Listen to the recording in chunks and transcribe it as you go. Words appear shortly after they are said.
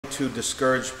to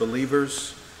discouraged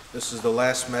believers. This is the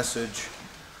last message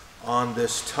on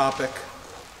this topic.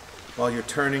 While you're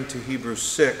turning to Hebrews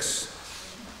 6,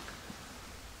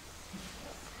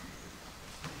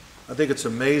 I think it's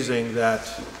amazing that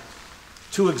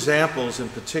two examples in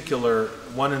particular,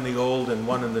 one in the Old and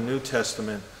one in the New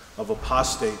Testament, of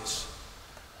apostates.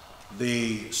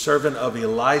 The servant of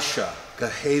Elisha,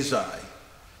 Gehazi,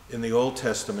 in the Old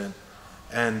Testament,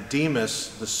 and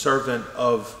Demas, the servant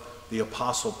of the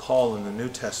Apostle Paul in the New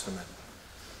Testament.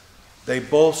 They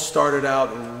both started out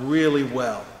really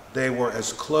well. They were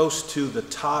as close to the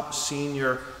top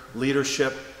senior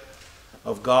leadership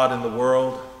of God in the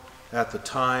world at the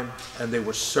time, and they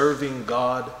were serving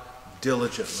God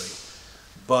diligently.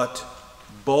 But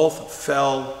both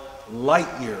fell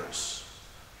light years.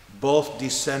 Both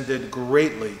descended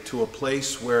greatly to a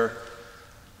place where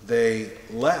they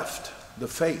left the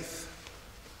faith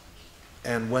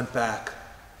and went back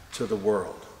to the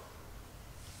world.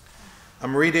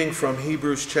 I'm reading from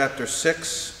Hebrews chapter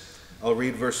 6. I'll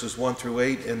read verses 1 through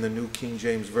 8 in the New King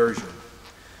James Version.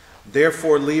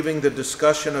 Therefore, leaving the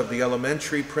discussion of the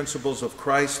elementary principles of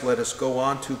Christ, let us go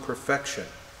on to perfection,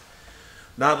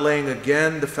 not laying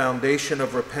again the foundation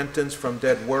of repentance from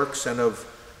dead works and of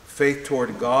faith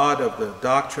toward God, of the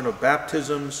doctrine of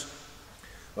baptisms,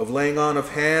 of laying on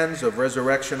of hands, of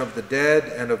resurrection of the dead,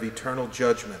 and of eternal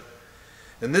judgment.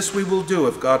 And this we will do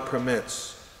if God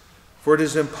permits. For it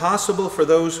is impossible for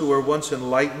those who are once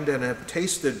enlightened and have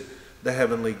tasted the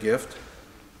heavenly gift,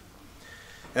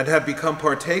 and have become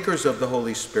partakers of the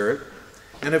Holy Spirit,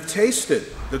 and have tasted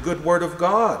the good word of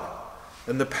God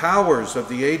and the powers of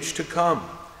the age to come,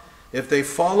 if they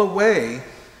fall away,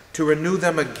 to renew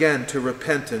them again to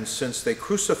repentance, since they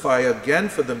crucify again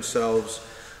for themselves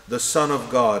the Son of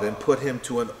God, and put him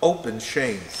to an open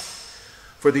shame.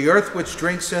 For the earth which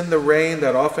drinks in the rain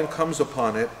that often comes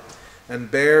upon it,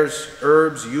 and bears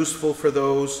herbs useful for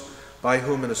those by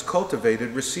whom it is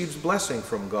cultivated, receives blessing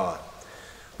from God.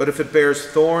 But if it bears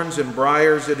thorns and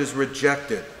briars, it is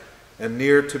rejected, and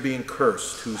near to being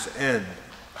cursed, whose end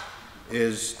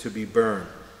is to be burned.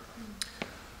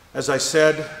 As I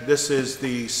said, this is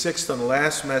the sixth and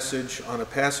last message on a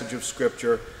passage of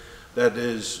Scripture that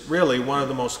is really one of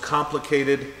the most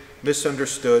complicated,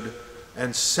 misunderstood,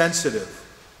 and sensitive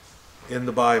in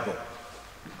the Bible.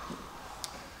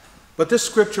 But this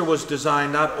scripture was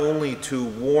designed not only to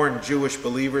warn Jewish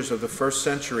believers of the first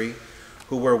century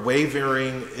who were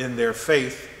wavering in their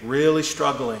faith, really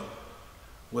struggling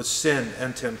with sin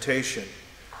and temptation,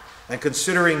 and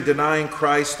considering denying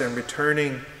Christ and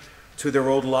returning to their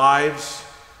old lives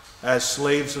as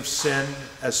slaves of sin,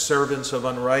 as servants of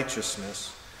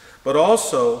unrighteousness, but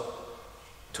also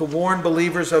to warn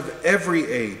believers of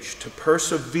every age to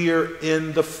persevere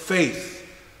in the faith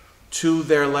to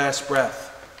their last breath.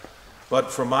 But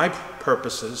for my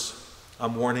purposes,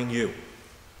 I'm warning you.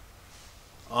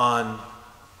 On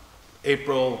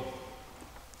April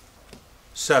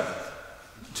 7th,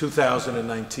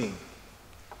 2019,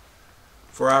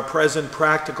 for our present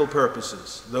practical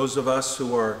purposes, those of us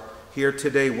who are here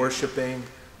today worshiping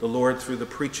the Lord through the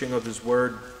preaching of his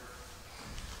word,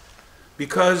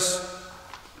 because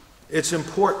it's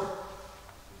important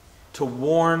to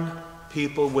warn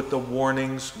people with the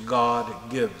warnings God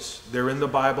gives. They're in the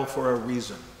Bible for a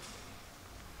reason,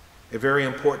 a very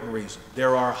important reason.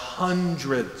 There are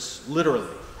hundreds,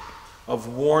 literally, of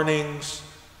warnings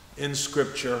in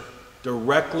Scripture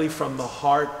directly from the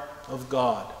heart of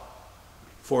God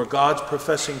for God's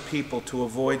professing people to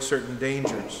avoid certain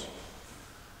dangers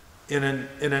in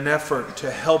an effort to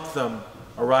help them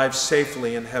arrive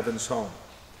safely in heaven's home.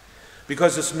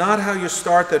 Because it's not how you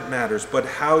start that matters, but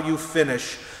how you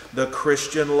finish the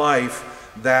Christian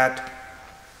life that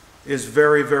is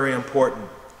very, very important.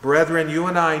 Brethren, you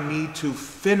and I need to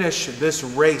finish this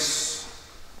race.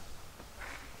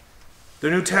 The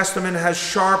New Testament has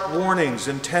sharp warnings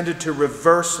intended to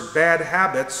reverse bad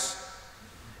habits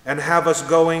and have us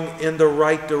going in the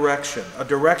right direction, a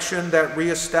direction that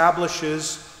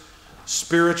reestablishes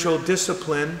spiritual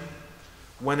discipline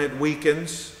when it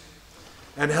weakens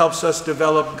and helps us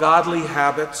develop godly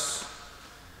habits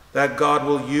that God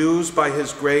will use by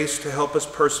his grace to help us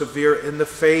persevere in the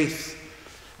faith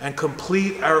and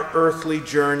complete our earthly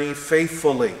journey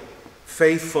faithfully,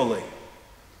 faithfully,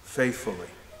 faithfully.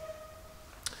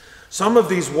 Some of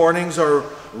these warnings are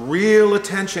real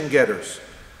attention getters,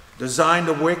 designed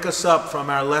to wake us up from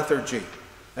our lethargy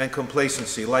and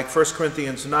complacency, like 1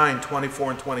 Corinthians 9,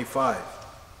 24 and 25.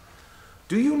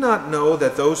 Do you not know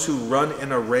that those who run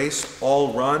in a race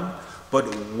all run, but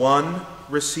one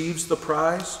receives the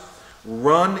prize?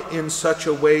 Run in such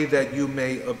a way that you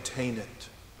may obtain it.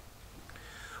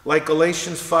 Like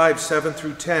Galatians 5, 7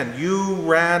 through 10, you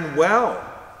ran well.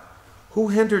 Who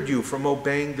hindered you from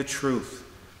obeying the truth?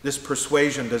 This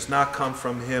persuasion does not come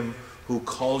from him who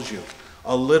calls you.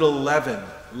 A little leaven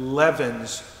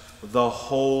leavens the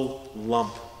whole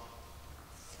lump.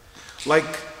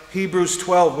 Like Hebrews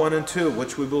 12, 1 and 2,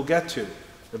 which we will get to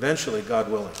eventually,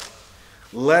 God willing.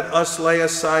 Let us lay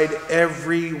aside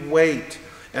every weight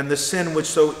and the sin which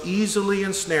so easily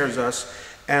ensnares us,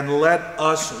 and let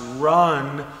us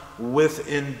run with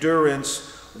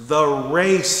endurance the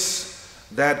race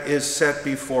that is set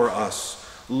before us,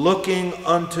 looking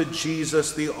unto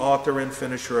Jesus, the author and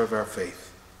finisher of our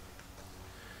faith.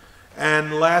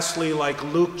 And lastly, like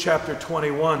Luke chapter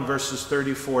 21, verses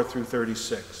 34 through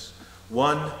 36,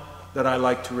 one that I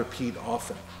like to repeat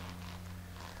often.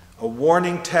 A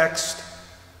warning text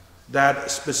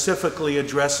that specifically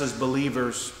addresses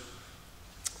believers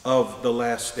of the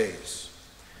last days.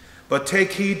 But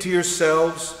take heed to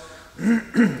yourselves,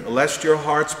 lest your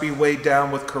hearts be weighed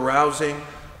down with carousing,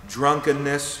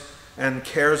 drunkenness, and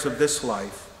cares of this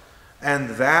life,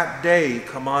 and that day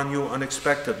come on you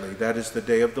unexpectedly. That is the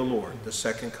day of the Lord, the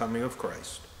second coming of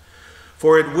Christ.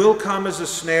 For it will come as a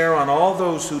snare on all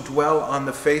those who dwell on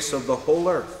the face of the whole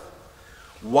earth.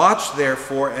 Watch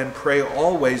therefore and pray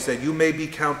always, that you may be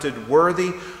counted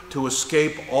worthy to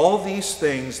escape all these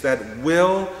things that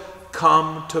will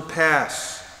come to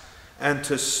pass, and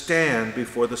to stand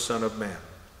before the Son of Man.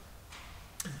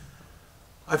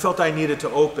 I felt I needed to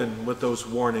open with those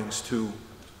warnings to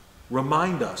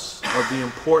remind us of the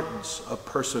importance of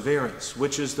perseverance,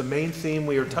 which is the main theme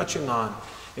we are touching on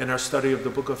in our study of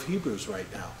the book of Hebrews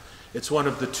right now. It's one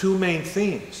of the two main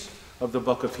themes of the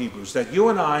book of Hebrews, that you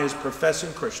and I, as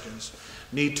professing Christians,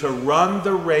 need to run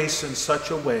the race in such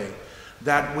a way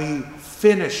that we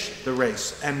finish the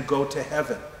race and go to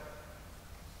heaven.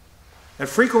 And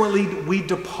frequently we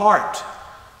depart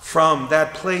from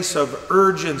that place of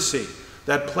urgency,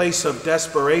 that place of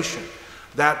desperation,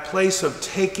 that place of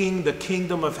taking the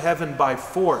kingdom of heaven by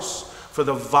force. For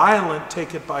the violent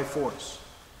take it by force.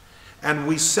 And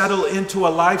we settle into a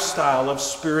lifestyle of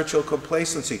spiritual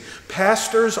complacency.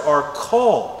 Pastors are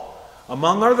called,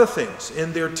 among other things,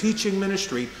 in their teaching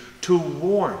ministry to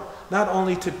warn, not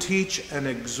only to teach and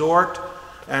exhort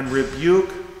and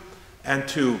rebuke and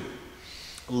to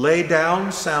lay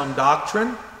down sound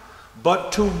doctrine,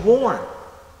 but to warn.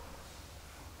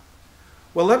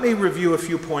 Well, let me review a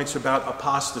few points about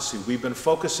apostasy. We've been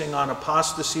focusing on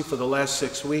apostasy for the last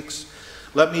 6 weeks.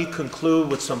 Let me conclude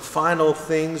with some final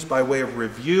things by way of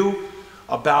review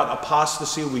about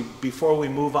apostasy before we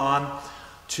move on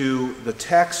to the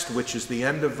text, which is the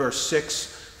end of verse 6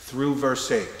 through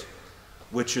verse 8,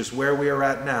 which is where we are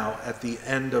at now, at the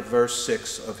end of verse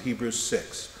 6 of Hebrews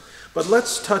 6. But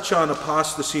let's touch on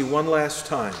apostasy one last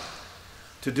time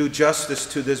to do justice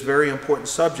to this very important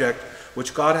subject,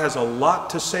 which God has a lot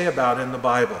to say about in the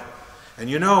Bible. And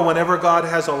you know, whenever God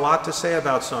has a lot to say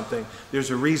about something, there's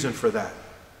a reason for that.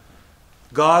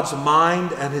 God's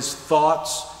mind and his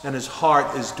thoughts and his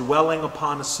heart is dwelling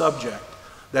upon a subject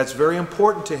that's very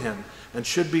important to him and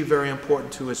should be very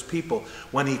important to his people.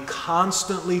 When he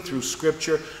constantly, through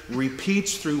Scripture,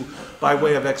 repeats by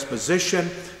way of exposition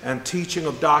and teaching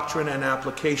of doctrine and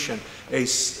application, the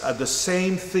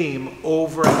same theme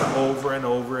over and over and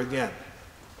over again.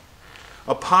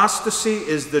 Apostasy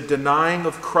is the denying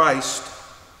of Christ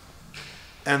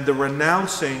and the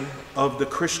renouncing of the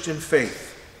Christian faith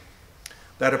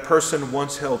that a person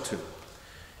once held to.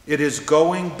 It is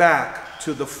going back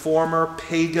to the former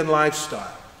pagan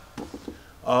lifestyle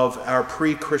of our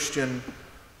pre-Christian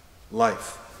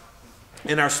life.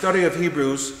 In our study of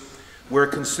Hebrews, we're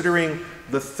considering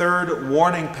the third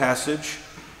warning passage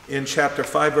in chapter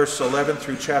 5, verse 11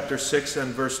 through chapter 6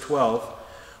 and verse 12,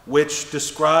 which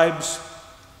describes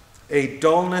a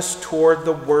dullness toward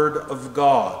the Word of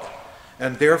God,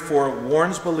 and therefore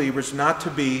warns believers not to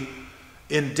be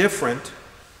indifferent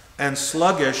and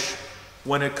sluggish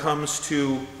when it comes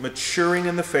to maturing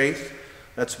in the faith.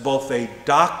 That's both a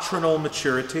doctrinal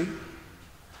maturity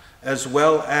as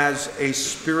well as a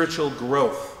spiritual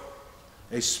growth,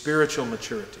 a spiritual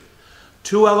maturity.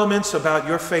 Two elements about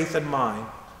your faith and mine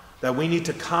that we need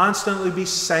to constantly be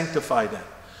sanctified in.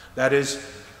 That is,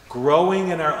 growing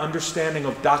in our understanding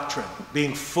of doctrine,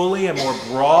 being fully and more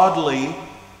broadly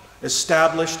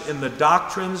established in the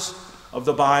doctrines of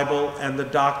the Bible and the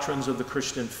doctrines of the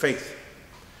Christian faith.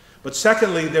 But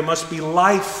secondly, there must be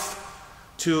life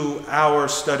to our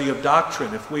study of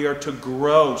doctrine if we are to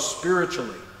grow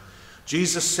spiritually.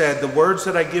 Jesus said, the words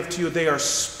that I give to you, they are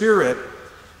spirit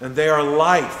and they are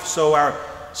life. So our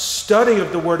study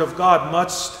of the Word of God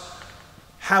must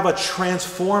have a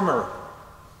transformer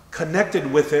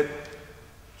connected with it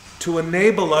to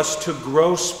enable us to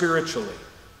grow spiritually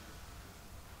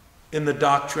in the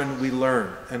doctrine we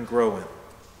learn and grow in.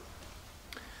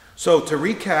 So to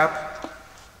recap,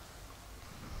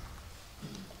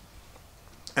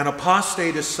 an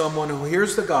apostate is someone who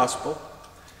hears the gospel,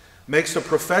 makes a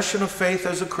profession of faith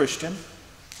as a Christian,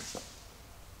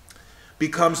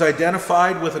 becomes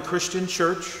identified with a Christian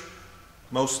church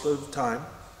most of the time,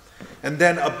 and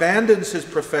then abandons his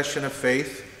profession of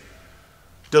faith,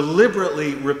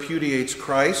 deliberately repudiates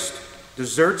Christ,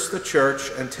 deserts the church,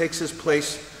 and takes his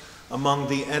place among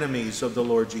the enemies of the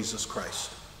Lord Jesus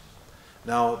Christ.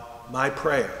 Now, my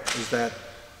prayer is that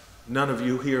none of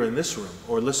you here in this room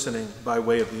or listening by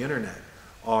way of the internet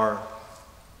are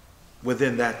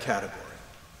within that category.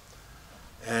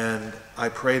 And I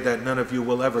pray that none of you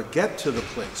will ever get to the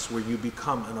place where you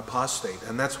become an apostate.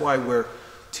 And that's why we're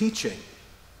teaching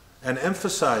and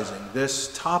emphasizing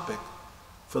this topic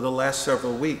for the last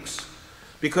several weeks.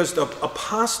 Because the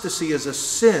apostasy is a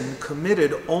sin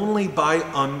committed only by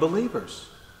unbelievers.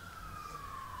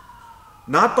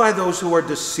 Not by those who are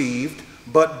deceived,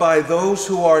 but by those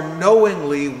who are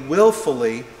knowingly,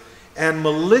 willfully, and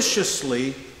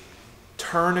maliciously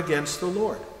turn against the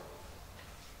Lord.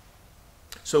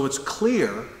 So it's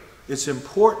clear, it's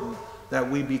important that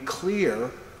we be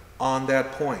clear on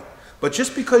that point. But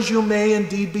just because you may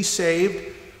indeed be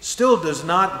saved still does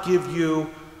not give you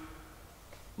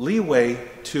leeway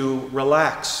to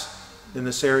relax in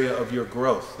this area of your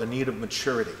growth, the need of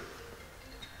maturity.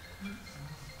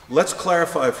 Let's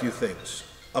clarify a few things.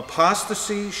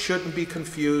 Apostasy shouldn't be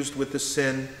confused with the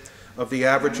sin of the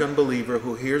average unbeliever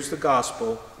who hears the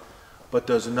gospel but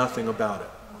does nothing about it.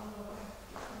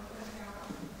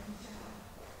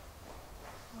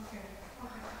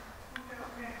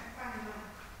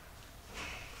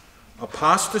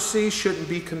 Apostasy shouldn't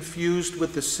be confused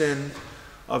with the sin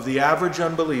of the average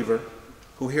unbeliever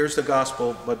who hears the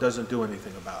gospel but doesn't do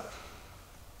anything about it.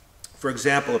 For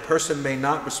example, a person may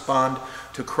not respond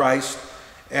to Christ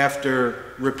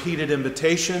after repeated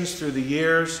invitations through the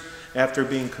years, after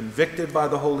being convicted by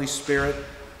the Holy Spirit,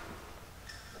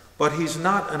 but he's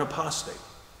not an apostate.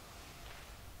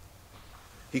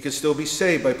 He can still be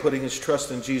saved by putting his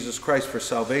trust in Jesus Christ for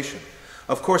salvation.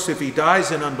 Of course, if he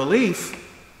dies in unbelief,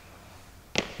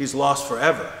 he's lost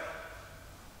forever.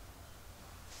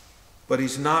 But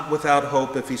he's not without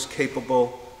hope if he's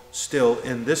capable still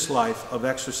in this life of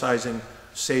exercising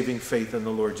saving faith in the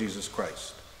Lord Jesus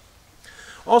Christ.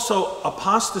 Also,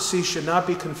 apostasy should not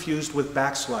be confused with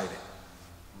backsliding.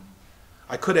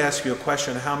 I could ask you a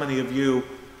question, how many of you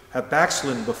have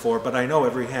backslidden before, but I know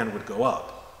every hand would go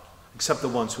up, except the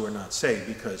ones who are not saved,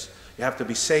 because you have to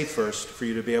be saved first for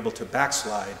you to be able to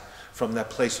backslide from that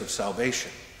place of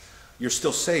salvation. You're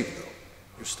still saved, though.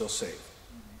 You're still saved.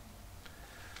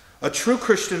 A true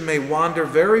Christian may wander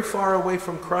very far away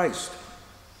from Christ.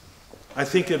 I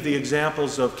think of the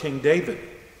examples of King David,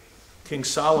 King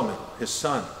Solomon, his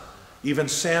son, even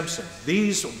Samson.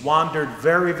 These wandered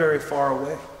very, very far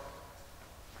away.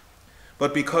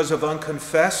 But because of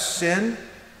unconfessed sin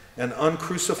and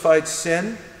uncrucified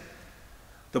sin,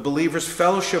 the believer's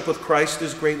fellowship with Christ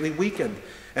is greatly weakened.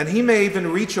 And he may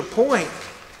even reach a point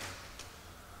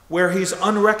where he's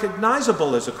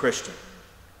unrecognizable as a Christian,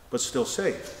 but still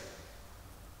saved.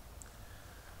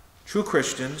 True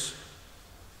Christians,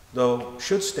 though,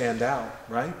 should stand out,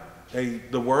 right?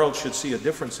 The world should see a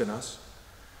difference in us.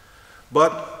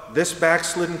 But this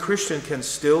backslidden Christian can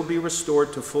still be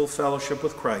restored to full fellowship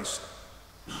with Christ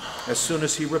as soon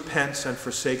as he repents and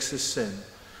forsakes his sin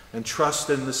and trusts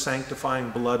in the sanctifying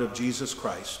blood of Jesus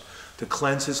Christ to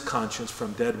cleanse his conscience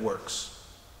from dead works.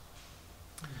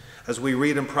 As we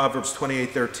read in Proverbs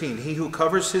 28:13, he who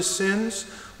covers his sins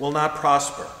will not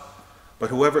prosper, but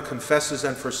whoever confesses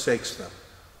and forsakes them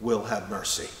will have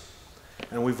mercy.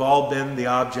 And we've all been the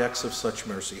objects of such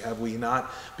mercy, have we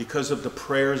not? Because of the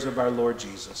prayers of our Lord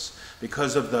Jesus,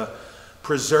 because of the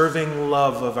preserving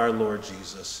love of our Lord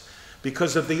Jesus,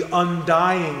 because of the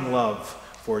undying love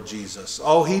for Jesus.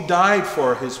 Oh, he died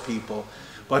for his people,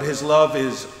 but his love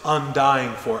is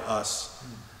undying for us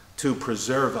to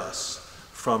preserve us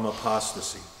from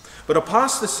apostasy. But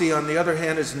apostasy, on the other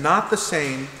hand, is not the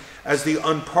same as the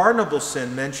unpardonable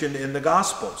sin mentioned in the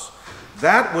Gospels.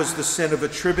 That was the sin of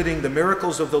attributing the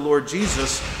miracles of the Lord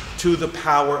Jesus to the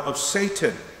power of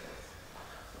Satan.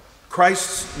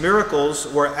 Christ's miracles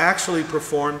were actually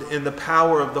performed in the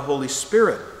power of the Holy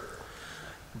Spirit.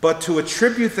 But to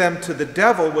attribute them to the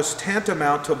devil was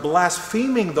tantamount to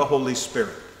blaspheming the Holy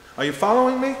Spirit. Are you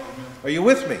following me? Are you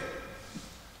with me?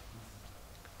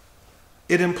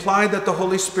 It implied that the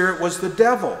Holy Spirit was the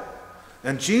devil.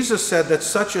 And Jesus said that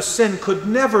such a sin could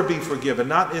never be forgiven,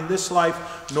 not in this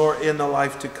life nor in the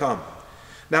life to come.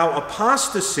 Now,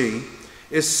 apostasy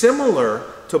is similar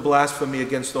to blasphemy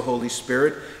against the Holy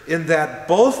Spirit in that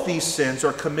both these sins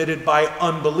are committed by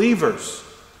unbelievers.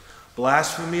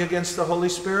 Blasphemy against the Holy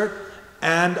Spirit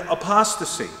and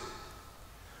apostasy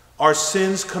are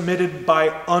sins committed by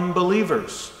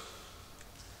unbelievers.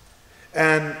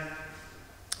 And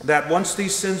that once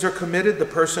these sins are committed, the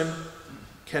person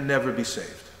can never be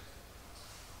saved.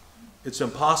 It's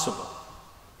impossible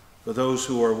for those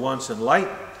who are once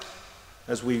enlightened,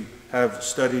 as we have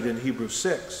studied in Hebrews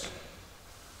 6,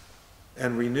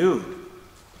 and renewed,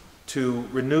 to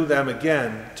renew them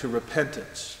again to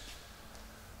repentance.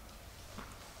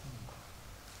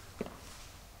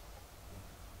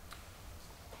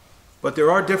 But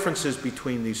there are differences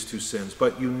between these two sins,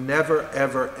 but you never,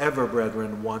 ever, ever,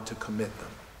 brethren, want to commit them.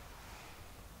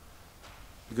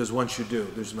 Because once you do,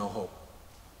 there's no hope.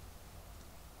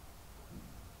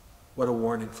 What a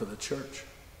warning for the church.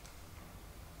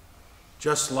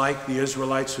 Just like the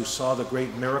Israelites who saw the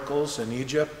great miracles in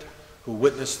Egypt, who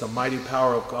witnessed the mighty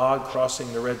power of God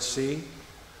crossing the Red Sea,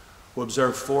 who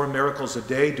observed 4 miracles a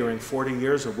day during 40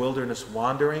 years of wilderness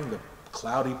wandering, the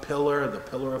cloudy pillar, the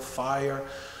pillar of fire,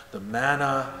 the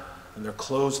manna, and their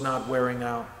clothes not wearing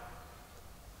out.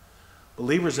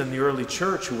 Believers in the early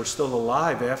church who were still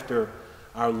alive after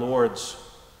our Lord's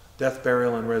death,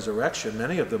 burial, and resurrection,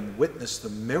 many of them witnessed the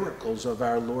miracles of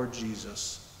our Lord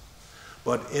Jesus.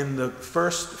 But in the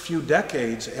first few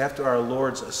decades after our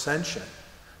Lord's ascension,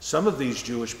 some of these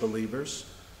Jewish believers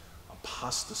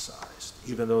apostatized,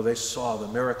 even though they saw the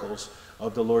miracles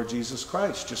of the Lord Jesus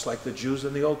Christ, just like the Jews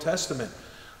in the Old Testament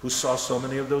who saw so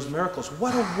many of those miracles.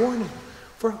 What a warning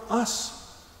for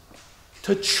us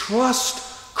to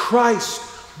trust Christ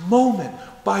moment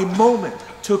by moment,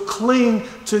 to cling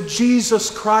to Jesus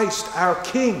Christ, our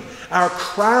King, our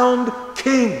crowned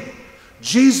King,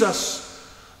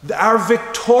 Jesus, our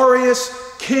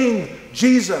victorious King,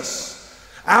 Jesus,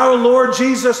 our Lord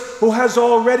Jesus, who has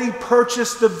already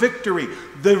purchased the victory.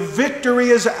 The victory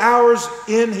is ours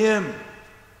in Him.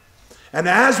 And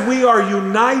as we are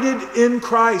united in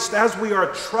Christ, as we are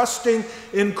trusting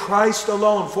in Christ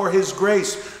alone for His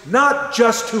grace, not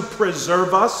just to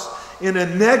preserve us in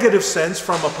a negative sense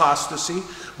from apostasy,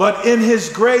 but in His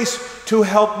grace to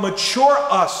help mature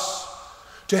us,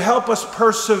 to help us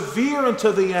persevere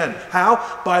unto the end.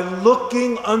 How? By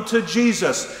looking unto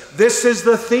Jesus. This is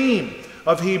the theme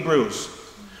of Hebrews.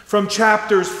 From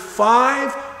chapters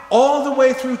 5 all the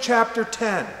way through chapter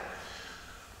 10.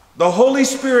 The Holy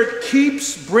Spirit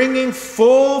keeps bringing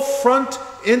full front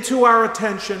into our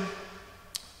attention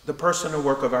the person and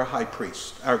work of our high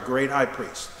priest, our great high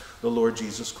priest, the Lord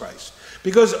Jesus Christ.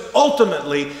 Because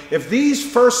ultimately, if these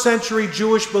first century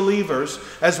Jewish believers,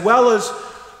 as well as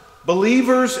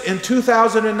believers in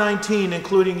 2019,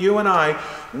 including you and I,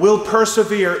 will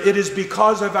persevere, it is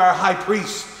because of our high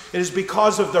priest. It is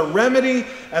because of the remedy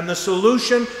and the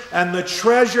solution and the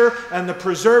treasure and the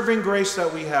preserving grace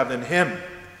that we have in Him,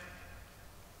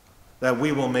 that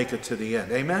we will make it to the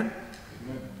end. Amen?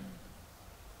 Amen.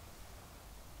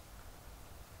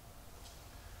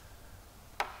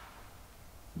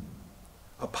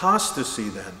 Apostasy,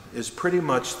 then, is pretty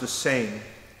much the same,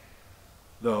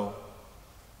 though,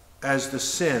 as the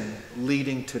sin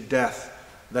leading to death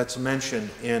that's mentioned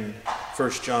in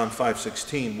 1 John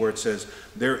 5:16, where it says,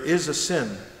 there is a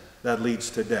sin that leads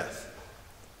to death.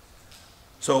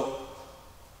 So,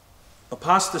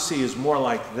 apostasy is more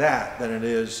like that than it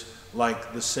is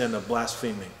like the sin of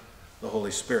blaspheming the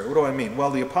Holy Spirit. What do I mean? Well,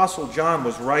 the Apostle John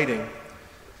was writing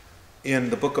in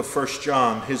the book of 1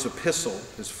 John, his epistle,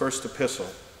 his first epistle.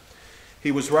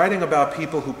 He was writing about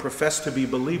people who professed to be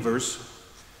believers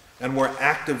and were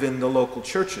active in the local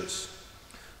churches.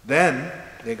 Then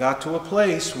they got to a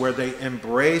place where they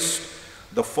embraced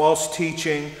the false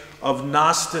teaching of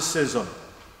Gnosticism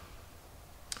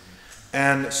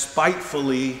and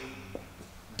spitefully,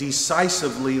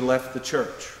 decisively left the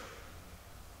church.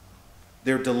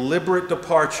 Their deliberate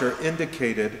departure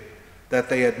indicated that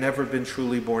they had never been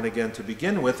truly born again to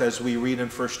begin with, as we read in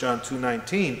 1 John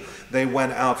 2:19. They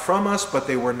went out from us, but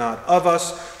they were not of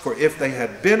us. For if they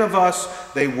had been of us,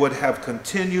 they would have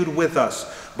continued with us.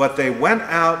 But they went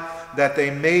out that they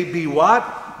may be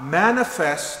what?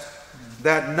 Manifest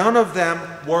that none of them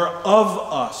were of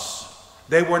us.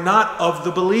 They were not of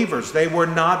the believers. They were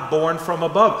not born from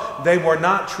above. They were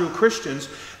not true Christians.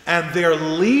 And they're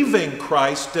leaving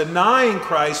Christ, denying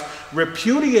Christ,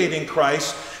 repudiating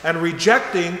Christ, and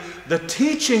rejecting the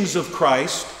teachings of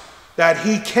Christ, that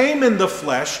He came in the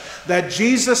flesh, that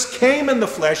Jesus came in the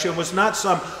flesh and was not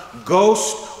some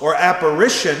ghost or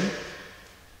apparition,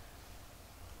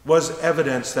 was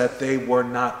evidence that they were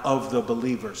not of the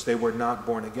believers. They were not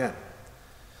born again.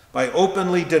 By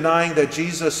openly denying that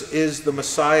Jesus is the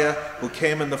Messiah who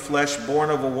came in the flesh, born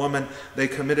of a woman, they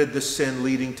committed the sin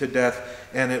leading to death,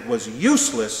 and it was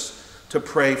useless to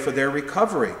pray for their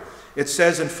recovery. It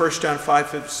says in 1 John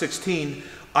 5:16,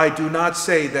 I do not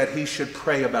say that he should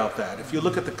pray about that. If you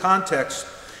look at the context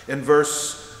in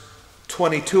verse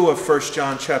 22 of 1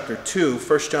 John chapter 2,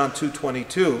 1 John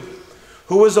 2:22,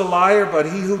 who is a liar but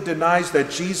he who denies that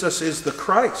Jesus is the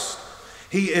Christ?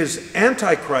 He is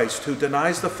Antichrist who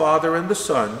denies the Father and the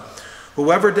Son.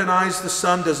 Whoever denies the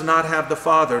Son does not have the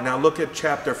Father. Now look at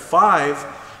chapter 5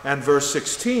 and verse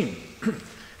 16.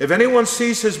 If anyone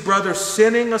sees his brother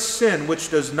sinning a sin which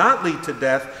does not lead to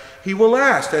death, he will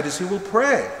ask, that is, he will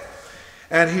pray,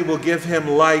 and he will give him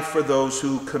life for those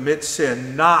who commit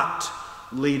sin not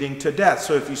leading to death.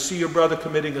 So if you see your brother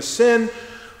committing a sin,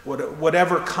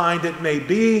 whatever kind it may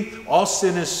be, all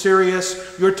sin is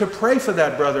serious, you're to pray for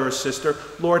that brother or sister.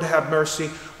 Lord, have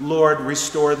mercy. Lord,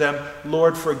 restore them.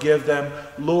 Lord, forgive them.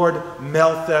 Lord,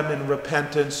 melt them in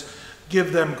repentance.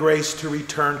 Give them grace to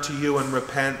return to you and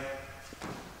repent.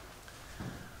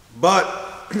 But,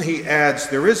 he adds,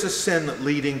 there is a sin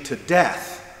leading to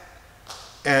death.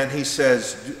 And he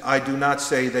says, I do not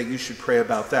say that you should pray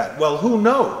about that. Well, who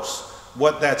knows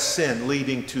what that sin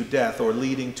leading to death or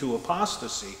leading to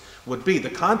apostasy would be? The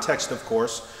context, of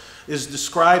course, is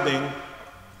describing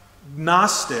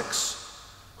Gnostics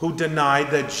who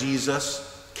denied that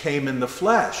Jesus came in the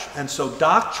flesh. And so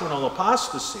doctrinal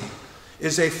apostasy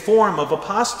is a form of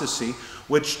apostasy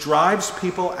which drives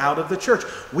people out of the church.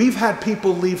 We've had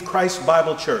people leave Christ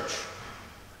Bible Church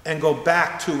and go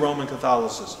back to Roman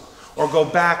Catholicism, or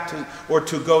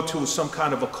go to some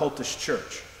kind of occultist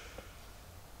church,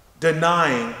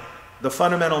 denying the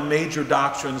fundamental major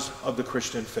doctrines of the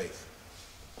Christian faith.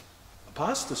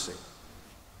 Apostasy.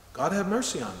 God have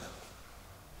mercy on them.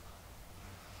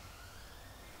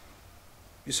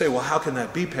 You say, well, how can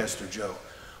that be, Pastor Joe,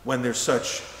 when there's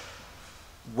such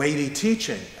weighty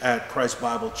teaching at Christ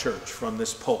Bible Church from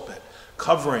this pulpit,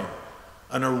 covering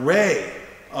an array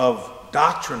of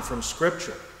doctrine from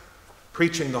Scripture,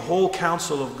 preaching the whole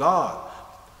counsel of God,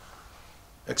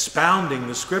 expounding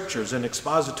the Scriptures and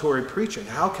expository preaching?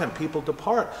 How can people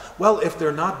depart? Well, if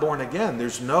they're not born again,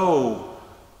 there's no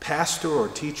pastor or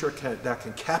teacher that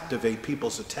can captivate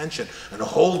people's attention and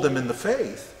hold them in the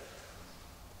faith.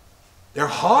 Their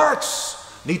hearts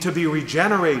need to be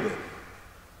regenerated,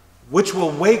 which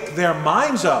will wake their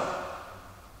minds up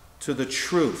to the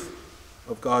truth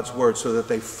of God's word, so that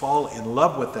they fall in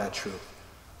love with that truth,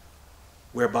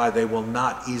 whereby they will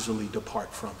not easily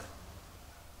depart from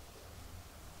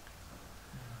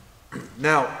it.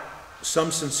 Now,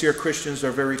 some sincere Christians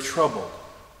are very troubled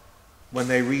when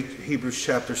they read Hebrews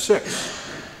chapter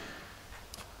 6.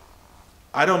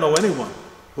 I don't know anyone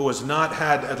who has not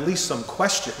had at least some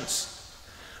questions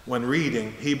when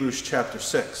reading Hebrews chapter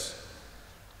 6.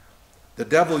 The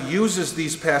devil uses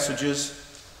these passages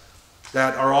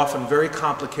that are often very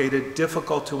complicated,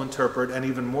 difficult to interpret, and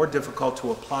even more difficult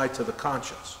to apply to the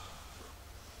conscience.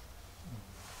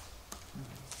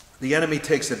 The enemy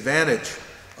takes advantage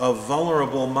of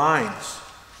vulnerable minds,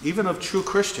 even of true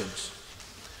Christians,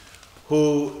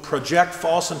 who project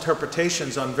false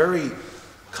interpretations on very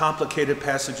complicated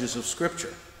passages of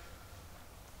Scripture.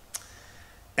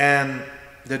 And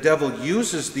the devil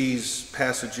uses these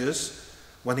passages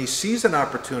when he sees an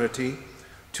opportunity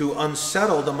to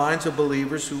unsettle the minds of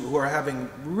believers who are having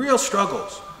real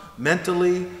struggles,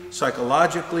 mentally,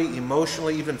 psychologically,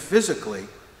 emotionally, even physically,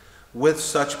 with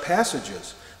such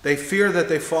passages. They fear that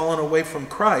they've fallen away from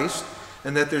Christ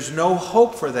and that there's no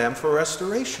hope for them for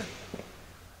restoration.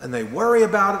 And they worry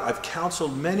about it. I've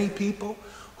counseled many people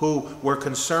who were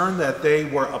concerned that they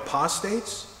were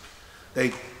apostates.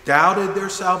 They doubted their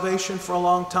salvation for a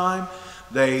long time.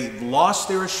 They lost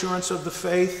their assurance of the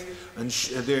faith, and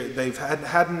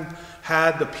hadn't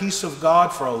had the peace of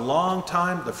God for a long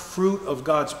time, the fruit of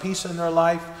God's peace in their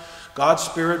life, God's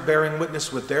Spirit bearing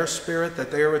witness with their spirit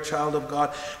that they are a child of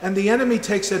God. And the enemy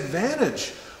takes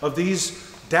advantage of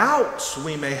these doubts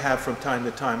we may have from time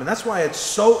to time. And that's why it's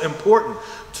so important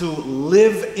to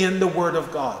live in the Word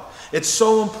of God. It's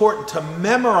so important to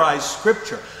memorize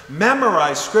Scripture.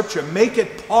 Memorize Scripture. Make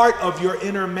it part of your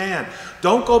inner man.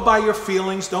 Don't go by your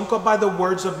feelings. Don't go by the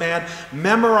words of man.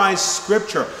 Memorize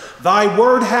Scripture. Thy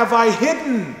word have I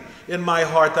hidden in my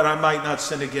heart that I might not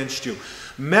sin against you.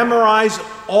 Memorize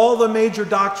all the major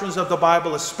doctrines of the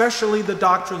Bible, especially the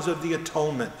doctrines of the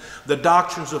atonement, the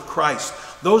doctrines of Christ.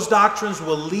 Those doctrines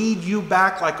will lead you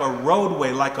back like a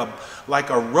roadway, like like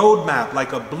a roadmap,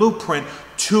 like a blueprint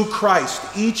to Christ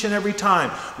each and every time.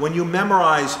 When you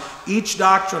memorize each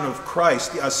doctrine of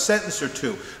Christ, a sentence or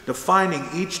two defining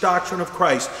each doctrine of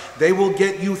Christ, they will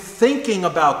get you thinking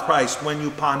about Christ when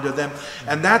you ponder them.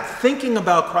 And that thinking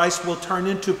about Christ will turn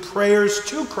into prayers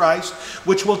to Christ,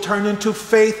 which will turn into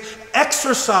faith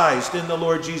exercised in the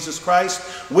Lord Jesus Christ,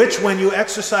 which when you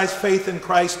exercise faith in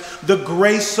Christ, the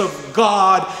grace of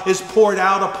God is poured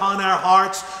out upon our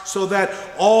hearts so that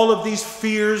all of these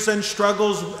fears and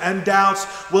struggles and doubts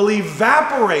will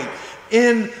evaporate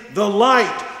in the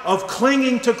light of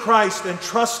clinging to Christ and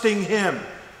trusting Him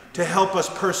to help us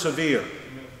persevere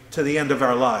to the end of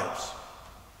our lives.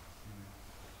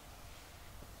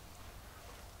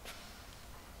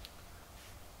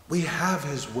 We have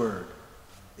His Word.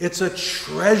 It's a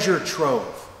treasure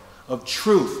trove of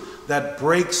truth that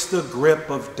breaks the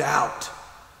grip of doubt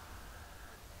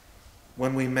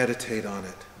when we meditate on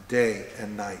it day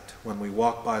and night, when we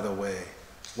walk by the way,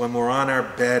 when we're on our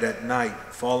bed at night,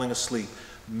 falling asleep,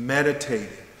 meditating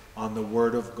on the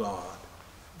Word of God,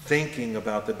 thinking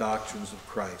about the doctrines of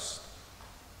Christ.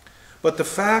 But the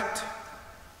fact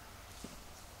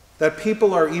that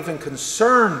people are even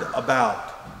concerned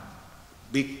about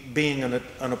being an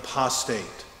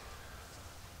apostate,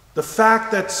 the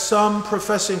fact that some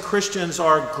professing Christians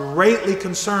are greatly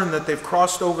concerned that they've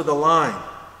crossed over the line,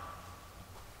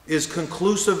 is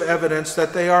conclusive evidence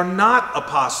that they are not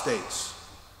apostates.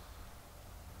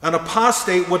 An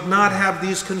apostate would not have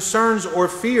these concerns or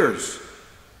fears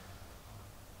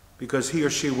because he or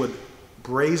she would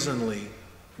brazenly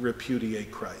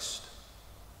repudiate Christ.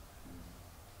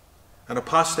 An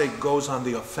apostate goes on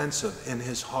the offensive in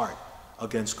his heart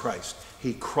against Christ.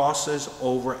 He crosses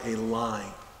over a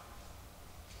line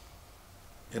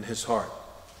in his heart.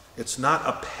 It's not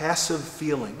a passive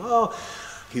feeling. Oh,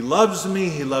 he loves me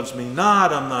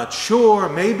not, I'm not sure,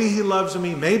 maybe he loves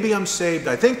me, maybe I'm saved,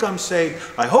 I think I'm saved,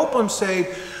 I hope I'm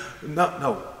saved.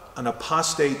 No, an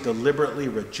apostate deliberately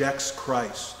rejects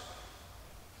Christ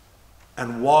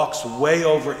and walks way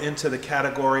over into the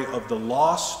category of the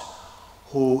lost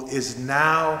who is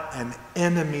now an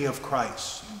enemy of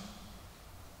Christ.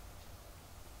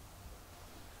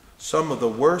 Some of the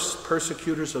worst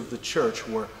persecutors of the church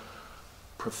were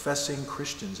professing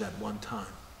Christians at one time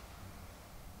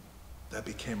that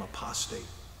became apostate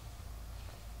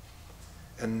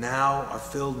and now are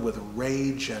filled with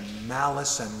rage and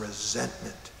malice and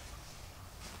resentment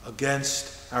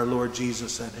against our Lord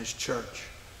Jesus and His church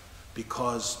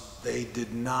because they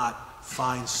did not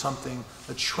find something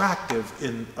attractive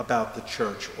about the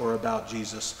church or about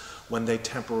Jesus when they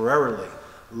temporarily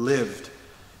lived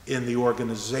in the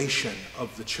organization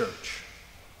of the church.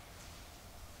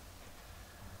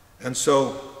 And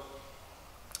so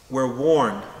we're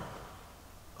warned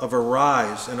of a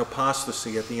rise in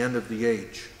apostasy at the end of the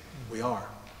age. We are.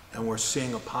 And we're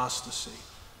seeing apostasy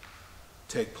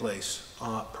take place,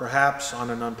 perhaps on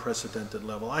an unprecedented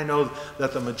level. I know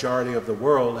that the majority of the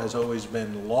world has always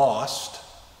been lost.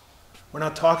 We're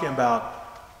not talking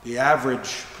about the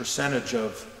average percentage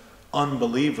of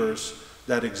unbelievers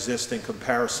that exist in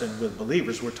comparison with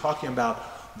believers. We're talking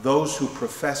about those who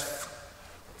profess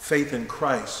faith in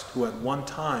Christ, who at one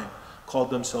time called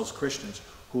themselves Christians,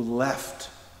 who left,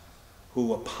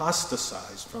 who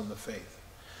apostatized from the faith.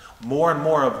 More and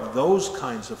more of those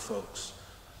kinds of folks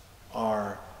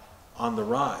are on the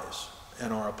rise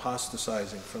and are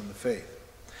apostatizing from the faith.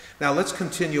 Now let's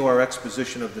continue our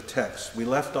exposition of the text. We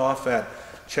left off at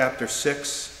chapter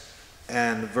 6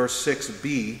 and verse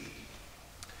 6b,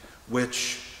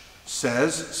 which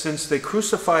says, "Since they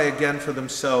crucify again for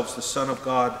themselves the Son of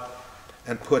God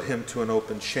and put him to an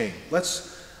open shame."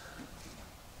 Let's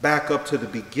back up to the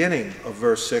beginning of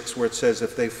verse 6 where it says,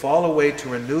 "If they fall away, to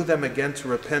renew them again to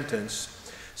repentance,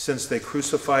 since they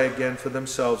crucify again for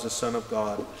themselves the Son of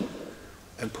God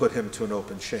and put him to an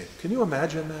open shame." Can you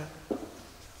imagine that?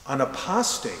 An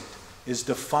apostate is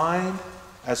defined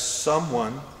as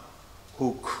someone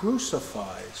who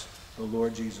crucifies the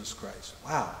Lord Jesus Christ.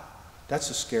 Wow, that's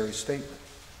a scary statement.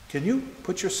 Can you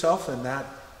put yourself in that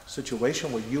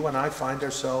situation where you and I find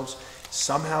ourselves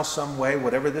somehow, some way,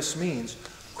 whatever this means,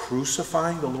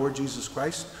 crucifying the Lord Jesus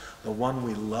Christ, the one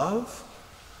we love,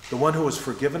 the one who has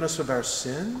forgiven us of our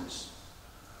sins,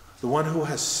 the one who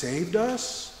has saved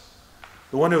us,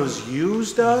 the one who has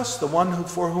used us, the one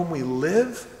for whom we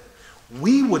live?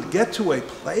 We would get to a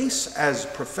place as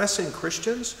professing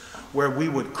Christians where we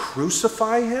would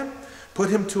crucify him, put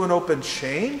him to an open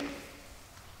shame?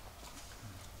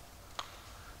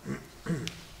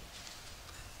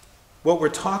 What we're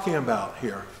talking about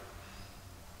here,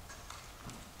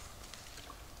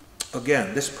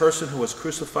 again, this person who has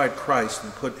crucified Christ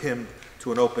and put him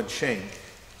to an open shame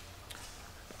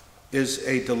is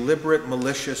a deliberate,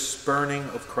 malicious spurning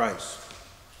of Christ.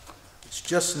 It's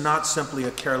just not simply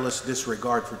a careless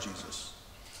disregard for Jesus.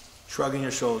 Shrugging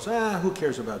your shoulders, who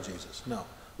cares about Jesus? No,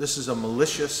 this is a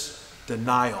malicious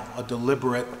denial, a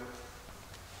deliberate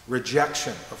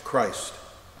rejection of Christ.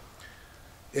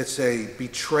 It's a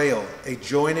betrayal, a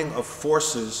joining of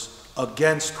forces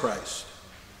against Christ,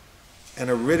 and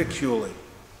a ridiculing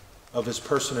of his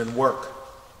person and work.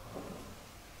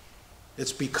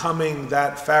 It's becoming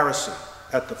that Pharisee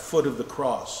at the foot of the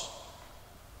cross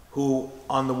who,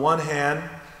 on the one hand,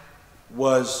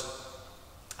 was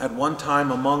at one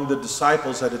time among the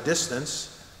disciples at a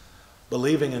distance,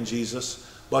 believing in Jesus,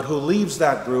 but who leaves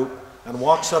that group and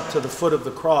walks up to the foot of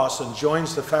the cross and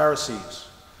joins the Pharisees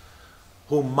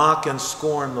who mock and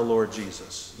scorn the Lord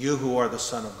Jesus. You who are the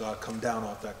Son of God, come down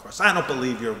off that cross. I don't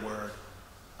believe your word.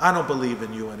 I don't believe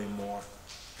in you anymore.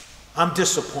 I'm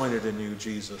disappointed in you,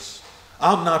 Jesus.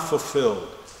 I'm not fulfilled.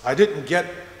 I didn't get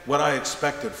what I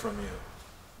expected from you.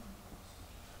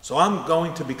 So I'm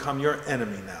going to become your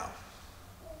enemy now.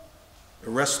 The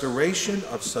restoration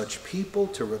of such people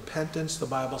to repentance, the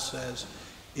Bible says,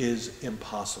 is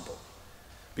impossible,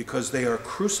 because they are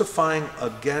crucifying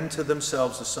again to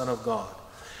themselves the Son of God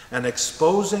and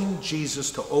exposing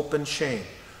Jesus to open shame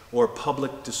or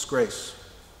public disgrace.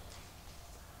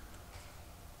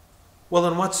 Well,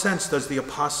 in what sense does the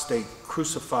apostate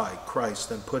crucify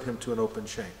Christ and put him to an open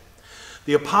shame?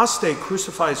 The apostate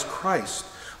crucifies Christ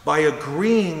by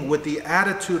agreeing with the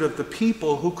attitude of the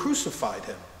people who crucified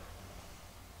him.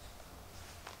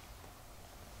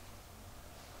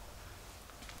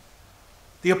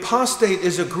 The apostate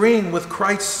is agreeing with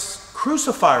Christ's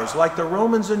crucifiers, like the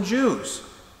Romans and Jews,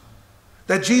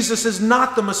 that Jesus is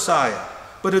not the Messiah,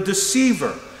 but a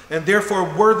deceiver, and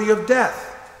therefore worthy of death.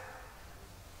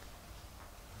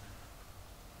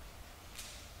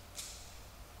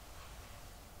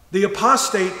 The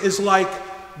apostate is like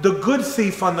the good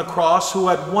thief on the cross who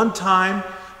at one time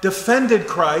defended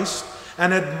Christ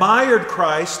and admired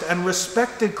Christ and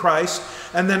respected Christ,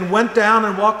 and then went down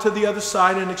and walked to the other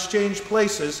side and exchanged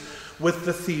places with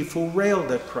the thief who railed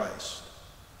at Christ.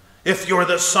 If you're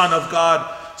the Son of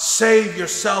God, save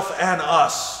yourself and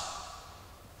us.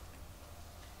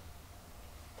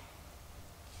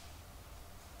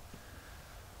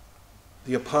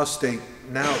 The apostate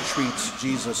now treats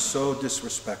Jesus so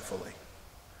disrespectfully,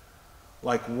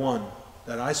 like one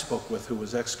that I spoke with who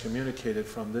was excommunicated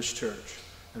from this church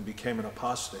and became an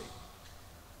apostate,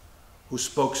 who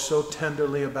spoke so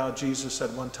tenderly about Jesus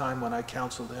at one time when I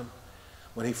counseled him,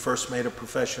 when he first made a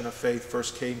profession of faith,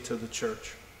 first came to the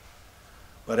church.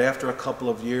 But after a couple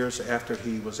of years, after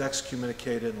he was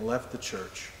excommunicated and left the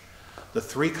church, the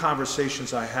 3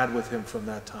 conversations I had with him from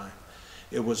that time,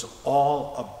 it was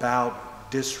all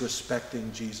about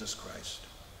disrespecting Jesus Christ.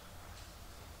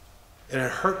 And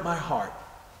it hurt my heart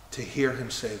to hear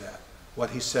him say that,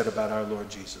 what he said about our Lord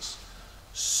Jesus,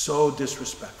 so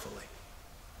disrespectfully,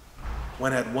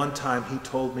 when at one time he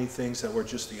told me things that were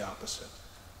just the opposite.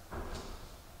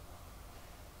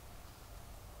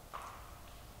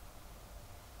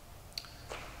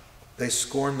 They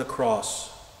scorn the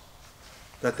cross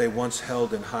that they once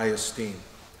held in high esteem.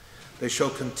 They show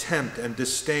contempt and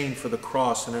disdain for the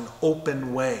cross in an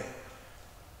open way,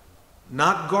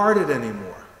 not guarded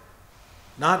anymore,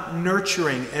 not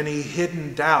nurturing any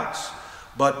hidden doubts,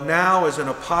 but now as an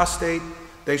apostate,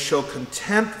 they show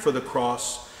contempt for the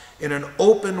cross in an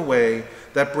open way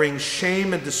that brings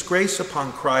shame and disgrace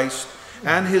upon Christ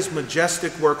and his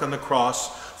majestic work on the cross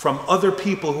from other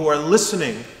people who are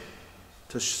listening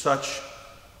to such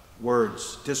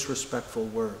words, disrespectful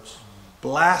words,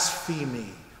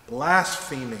 blaspheming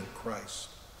Christ.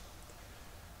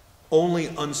 Only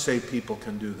unsaved people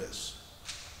can do this.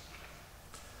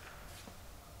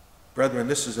 Brethren,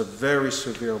 this is a very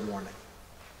severe warning,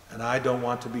 and I don't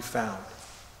want to be found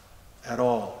at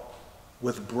all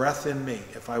with breath in me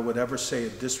if I would ever say a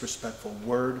disrespectful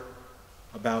word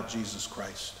about Jesus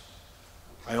Christ.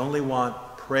 I only want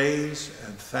praise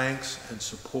and thanks and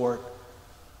support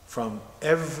from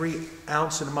every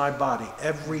ounce in my body,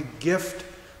 every gift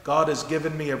God has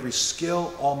given me, every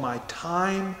skill, all my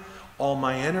time, all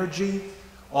my energy,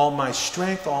 all my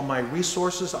strength, all my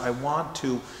resources. I want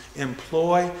to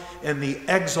employ in the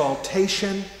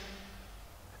exaltation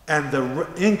and the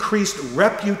increased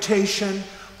reputation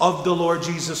of the Lord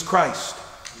Jesus Christ.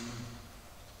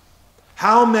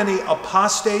 How many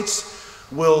apostates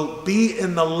will be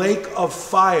in the lake of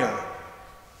fire,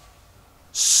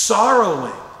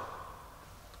 sorrowing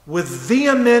with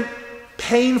vehement,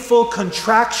 painful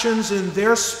contractions in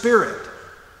their spirit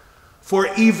for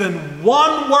even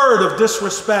one word of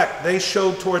disrespect they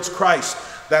showed towards Christ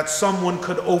that someone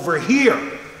could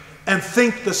overhear and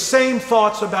think the same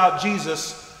thoughts about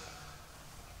Jesus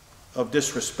of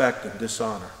disrespect and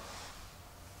dishonor.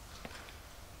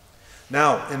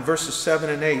 Now, in verses 7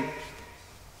 and 8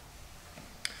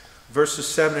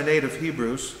 of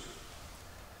Hebrews,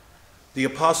 the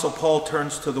Apostle Paul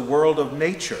turns to the world of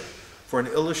nature for an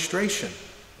illustration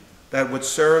that would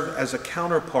serve as a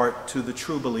counterpart to the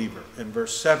true believer in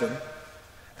verse 7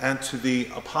 and to the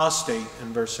apostate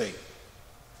in verse 8.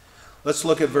 Let's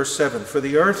look at verse 7. For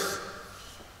the earth,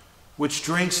 which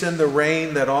drinks in the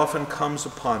rain that often comes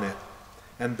upon it,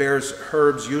 and bears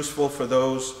herbs useful for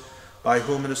those by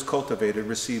whom it is cultivated,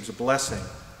 receives a blessing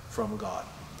from God.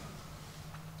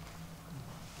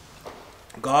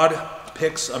 God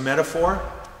picks a metaphor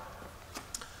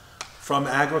from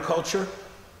agriculture,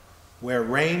 where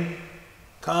rain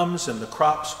comes and the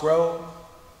crops grow.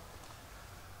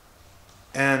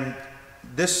 And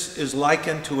this is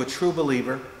likened to a true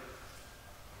believer,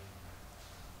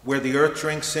 where the earth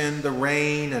drinks in the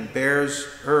rain and bears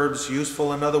herbs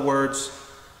useful, in other words,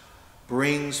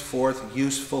 brings forth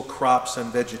useful crops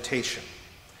and vegetation.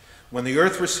 When the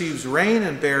earth receives rain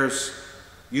and bears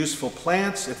useful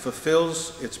plants, it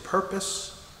fulfills its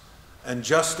purpose and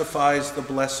justifies the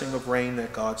blessing of rain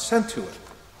that God sent to it.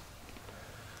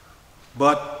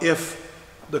 But if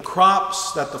the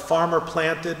crops that the farmer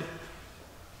planted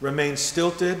remain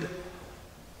stilted,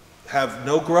 have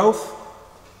no growth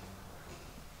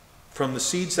from the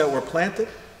seeds that were planted,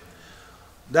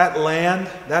 that land,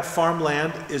 that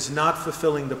farmland, is not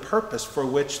fulfilling the purpose for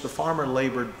which the farmer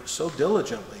labored so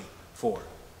diligently for.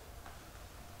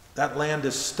 That land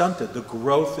is stunted. The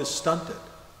growth is stunted.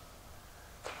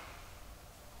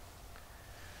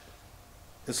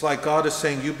 It's like God is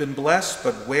saying, you've been blessed,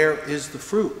 but where is the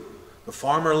fruit? The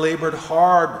farmer labored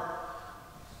hard,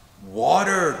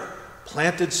 watered,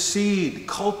 planted seed,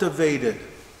 cultivated.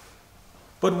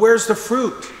 But where's the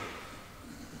fruit?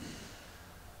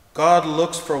 God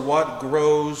looks for what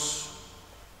grows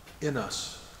in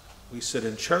us. We sit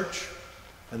in church,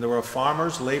 and there are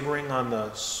farmers laboring on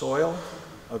the soil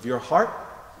of your heart.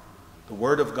 The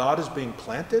Word of God is being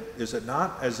planted, is it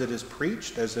not? As it is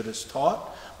preached, as it is taught,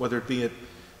 whether it be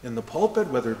in the pulpit,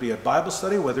 whether it be at Bible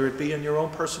study, whether it be in your own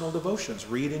personal devotions,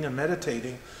 reading and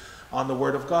meditating on the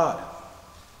Word of God.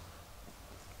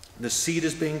 The seed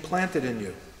is being planted in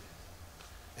you.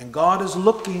 And God is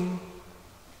looking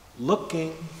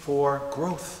for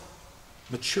growth,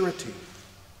 maturity.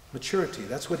 Maturity,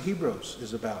 that's what Hebrews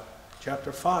is about.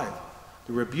 Chapter 5.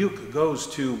 The rebuke goes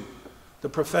to the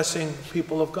professing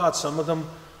people of God. Some of them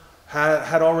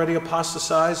had already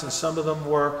apostatized, and some of them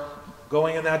were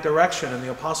going in that direction. And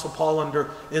the Apostle Paul, under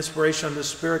inspiration of the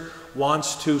Spirit,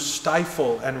 wants to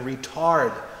stifle and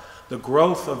retard the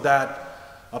growth of that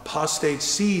apostate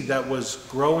seed that was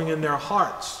growing in their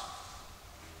hearts.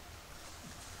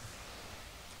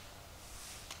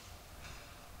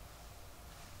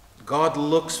 God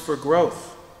looks for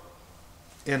growth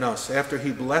in us after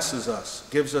He blesses us,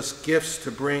 gives us gifts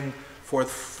to bring forth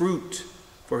fruit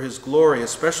for His glory,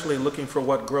 especially looking for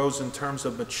what grows in terms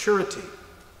of maturity.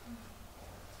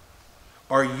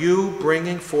 Are you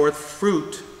bringing forth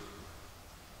fruit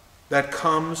that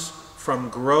comes from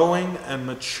growing and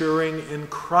maturing in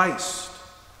Christ?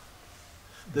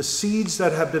 The seeds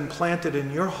that have been planted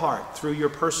in your heart through your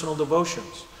personal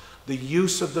devotions, the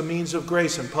use of the means of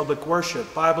grace in public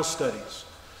worship, Bible studies,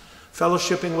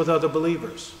 fellowshipping with other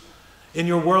believers, in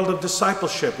your world of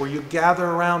discipleship where you gather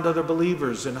around other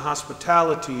believers in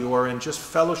hospitality or in just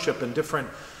fellowship in different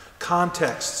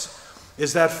contexts,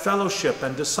 is that fellowship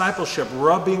and discipleship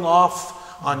rubbing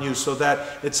off on you so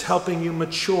that it's helping you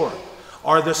mature?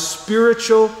 Are the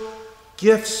spiritual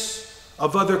gifts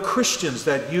of other Christians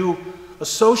that you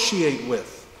associate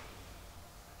with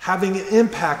having an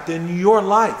impact in your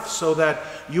life so that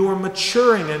you are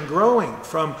maturing and growing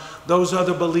from those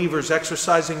other believers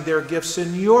exercising their gifts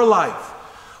in your life?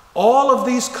 All of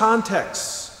these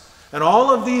contexts and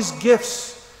all of these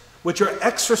gifts which are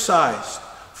exercised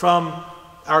from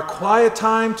our quiet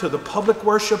time to the public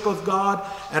worship of God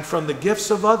and from the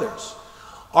gifts of others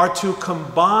are to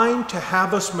combine to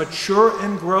have us mature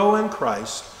and grow in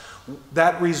Christ,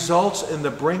 that results in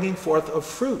the bringing forth of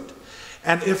fruit.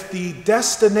 And if the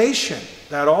destination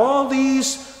that all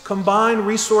these combined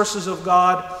resources of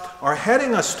God are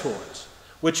heading us towards,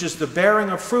 which is the bearing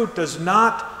of fruit, does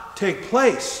not take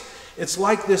place, it's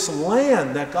like this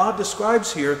land that God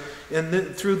describes here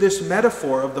through this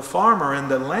metaphor of the farmer and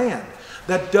the land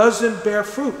that doesn't bear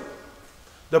fruit.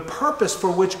 The purpose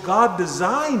for which God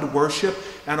designed worship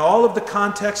and all of the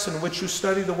contexts in which you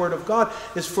study the Word of God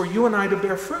is for you and I to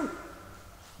bear fruit.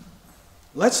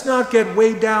 Let's not get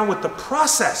weighed down with the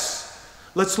process.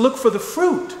 Let's look for the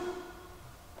fruit.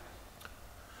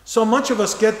 So much of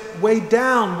us get weighed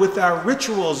down with our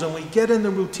rituals, and we get in the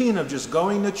routine of just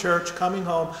going to church, coming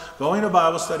home, going to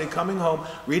Bible study, coming home,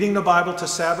 reading the Bible to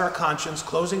salve our conscience,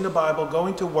 closing the Bible,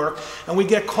 going to work, and we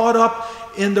get caught up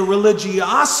in the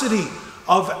religiosity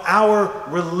of our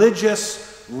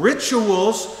religious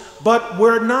rituals, but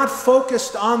we're not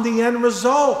focused on the end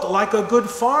result like a good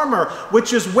farmer,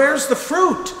 which is, where's the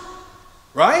fruit?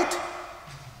 Right?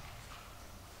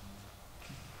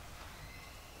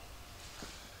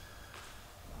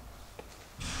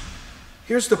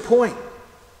 Here's the point.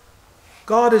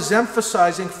 God is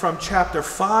emphasizing from chapter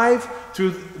 5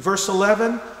 through verse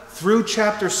 11 through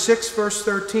chapter 6 verse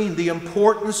 13 the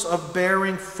importance of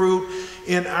bearing fruit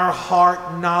in our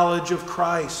heart knowledge of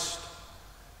Christ.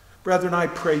 Brethren, I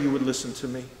pray you would listen to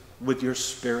me with your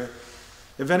spirit.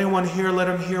 If anyone here, let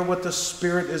him hear what the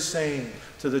Spirit is saying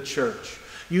to the church.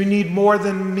 You need more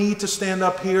than me to stand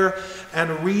up here and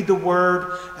read the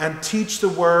Word and teach the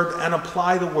Word and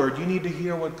apply the Word. You need to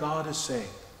hear what God is saying.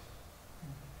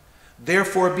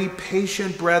 Therefore, be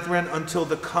patient, brethren, until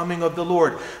the coming of the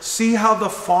Lord. See how the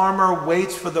farmer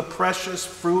waits for the precious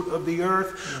fruit of the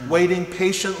earth, waiting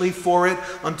patiently for it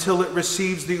until it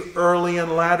receives the early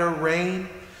and latter rain.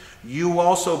 You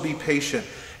also be patient.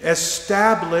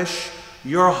 Establish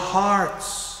your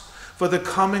hearts, for the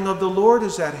coming of the Lord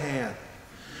is at hand.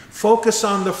 Focus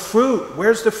on the fruit.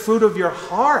 Where's the fruit of your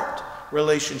heart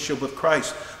relationship with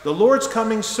Christ? The Lord's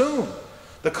coming soon.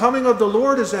 The coming of the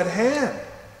Lord is at hand.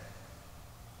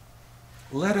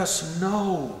 Let us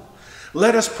know.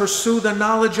 Let us pursue the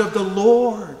knowledge of the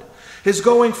Lord. His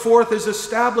going forth is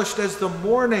established as the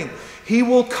morning. He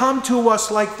will come to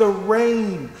us like the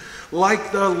rain,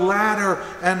 like the latter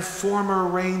and former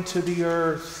rain to the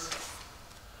earth.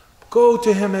 Go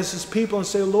to him as his people and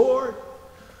say, Lord,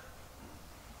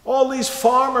 all these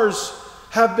farmers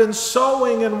have been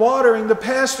sowing and watering. The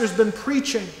pastor's been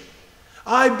preaching.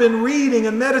 I've been reading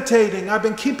and meditating. I've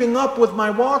been keeping up with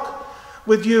my walk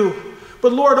with you.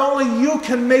 But Lord, only you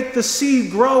can make the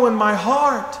seed grow in my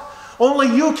heart.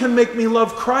 Only you can make me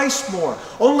love Christ more.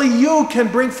 Only you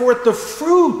can bring forth the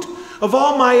fruit of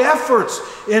all my efforts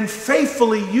in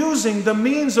faithfully using the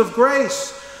means of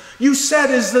grace. You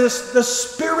said, is this the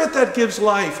Spirit that gives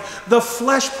life? The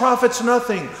flesh profits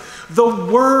nothing.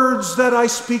 The words that I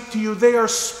speak to you, they are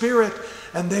spirit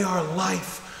and they are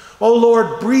life. Oh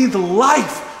Lord, breathe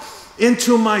life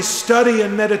into my study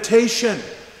and meditation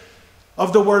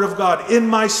of the Word of God, in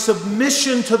my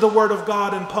submission to the Word of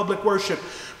God in public worship.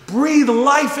 Breathe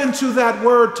life into that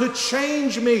Word to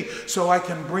change me so I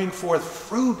can bring forth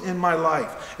fruit in my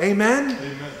life. Amen?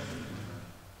 Amen.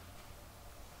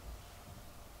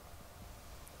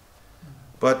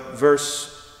 But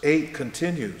verse 8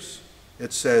 continues.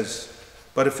 It says,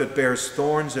 but if it bears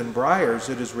thorns and briars,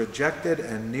 it is rejected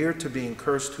and near to being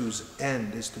cursed, whose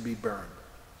end is to be burned.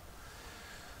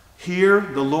 Here,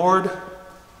 the Lord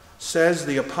says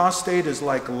the apostate is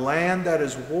like land that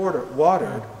is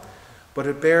watered, but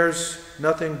it bears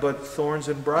nothing but thorns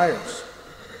and briars,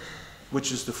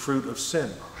 which is the fruit of sin.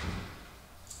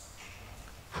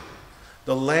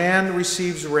 The land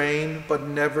receives rain, but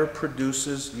never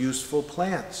produces useful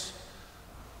plants.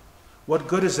 What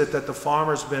good is it that the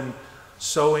farmer's been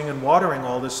sowing and watering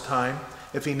all this time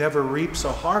if he never reaps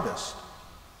a harvest?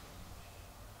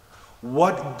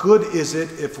 What good is it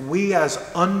if we as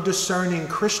undiscerning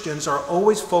Christians are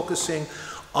always focusing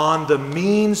on the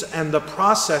means and the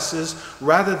processes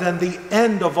rather than the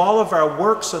end of all of our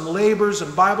works and labors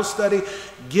and Bible study,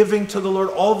 giving to the Lord,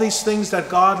 all these things that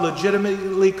God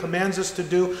legitimately commands us to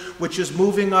do, which is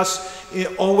moving us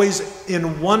always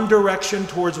in one direction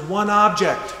towards one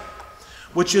object,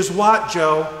 which is what,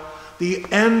 Joe? The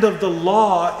end of the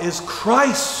law is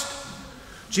Christ.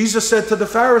 Jesus said to the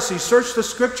Pharisees, search the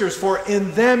Scriptures, for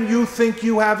in them you think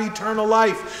you have eternal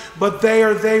life, but they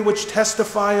are they which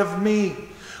testify of me.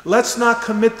 Let's not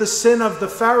commit the sin of the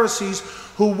Pharisees,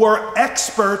 who were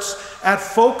experts at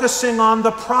focusing on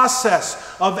the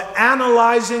process, of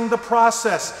analyzing the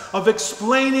process, of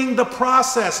explaining the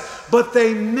process, but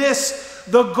they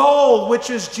missed the goal, which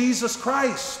is Jesus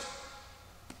Christ.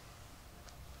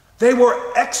 They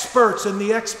were experts in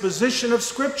the exposition of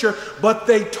Scripture, but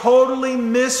they totally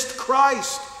missed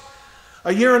Christ.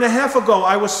 A year and a half ago,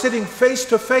 I was sitting face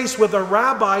to face with a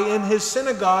rabbi in his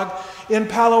synagogue in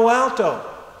Palo Alto.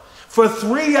 For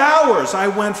 3 hours, I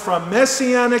went from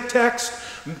messianic text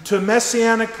to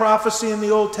messianic prophecy in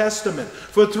the Old Testament.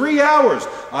 For 3 hours,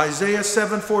 Isaiah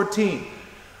 7:14.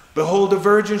 Behold, a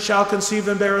virgin shall conceive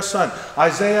and bear a son.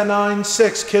 Isaiah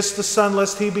 9:6. Kiss the Son,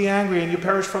 lest he be angry and you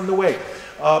perish from the way.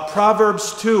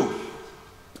 Proverbs 2.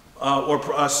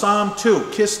 Psalm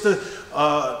 2.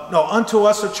 Unto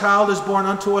us a child is born,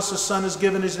 unto us a son is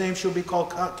given, his name shall be called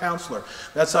Counselor.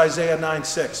 That's Isaiah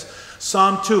 9:6.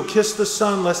 Psalm 2, kiss the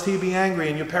Son, lest he be angry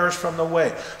and you perish from the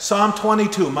way. Psalm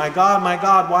 22, my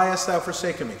God, why hast thou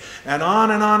forsaken me? And on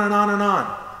and on and on and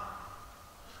on.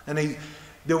 And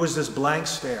there was this blank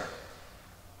stare.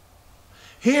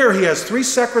 Here he has 3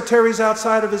 secretaries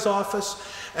outside of his office,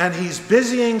 and he's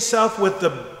busying himself with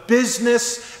the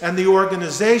business and the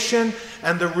organization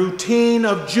and the routine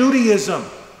of Judaism.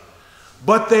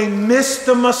 But they missed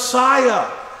the Messiah.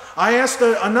 I asked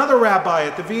another rabbi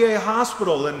at the VA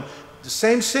hospital in the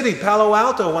same city, Palo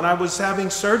Alto, when I was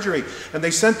having surgery, and they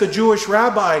sent the Jewish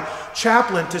rabbi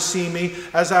chaplain to see me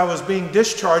as I was being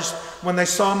discharged. When they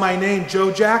saw my name,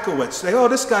 Joe Jacowitz, they, oh,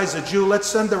 this guy's a Jew, let's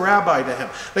send the rabbi to him.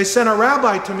 They sent a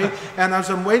rabbi to me, and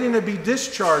as I'm waiting to be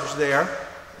discharged there,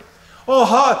 oh,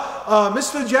 hi,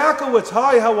 Mr. Jacowitz,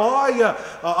 hi, how are you?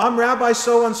 I'm Rabbi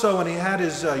so-and-so, and he had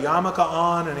his yarmulke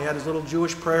on, and he had his little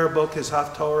Jewish prayer book, his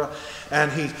Haftorah,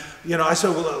 and he, I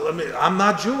said, well, I'm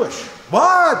not Jewish.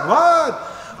 What?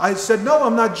 I said, no,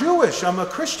 I'm not Jewish. I'm a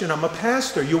Christian. I'm a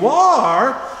pastor. You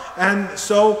are? And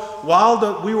so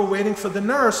while we were waiting for the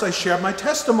nurse, I shared my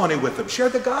testimony with him,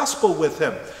 shared the gospel with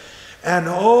him. And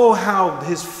oh, how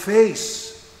his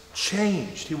face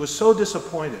changed. He was so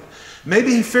disappointed.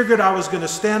 Maybe he figured I was going to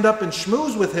stand up and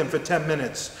schmooze with him for 10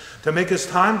 minutes to make his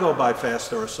time go by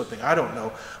faster or something. I don't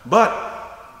know. But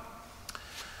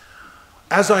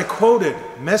as I quoted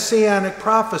messianic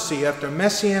prophecy after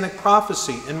messianic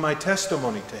prophecy in my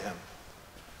testimony to him,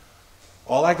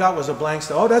 all I got was a blank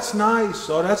stare. Oh, that's nice.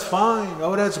 Oh, that's fine.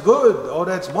 Oh, that's good. Oh,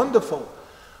 that's wonderful.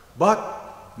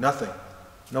 But nothing.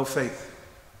 No faith.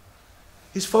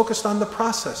 He's focused on the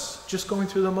process, just going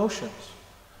through the motions.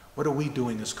 What are we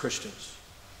doing as Christians?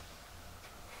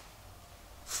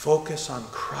 Focus on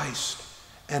Christ.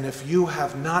 And if you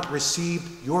have not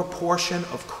received your portion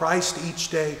of Christ each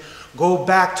day, go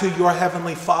back to your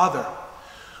Heavenly Father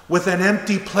with an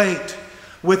empty plate,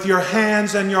 with your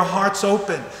hands and your hearts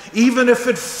open. Even if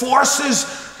it forces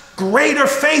greater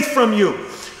faith from you,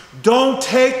 don't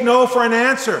take no for an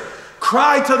answer.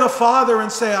 Cry to the Father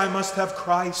and say, I must have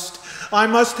Christ. I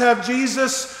must have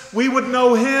Jesus. We would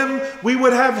know him. We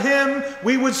would have him.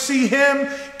 We would see him.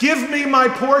 Give me my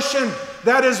portion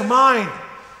that is mine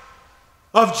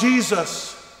of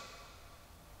Jesus.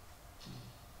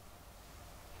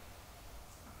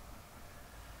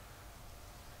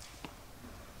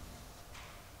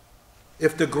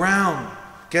 If the ground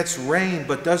gets rain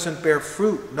but doesn't bear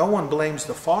fruit, no one blames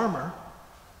the farmer.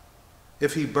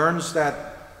 If he burns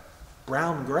that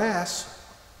brown grass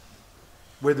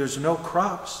where there's no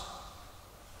crops,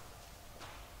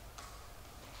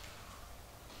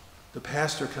 the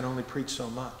pastor can only preach so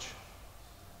much.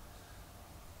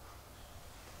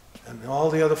 And in all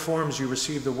the other forms you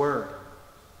receive the word,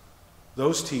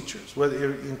 those teachers,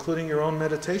 whether including your own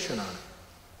meditation on it,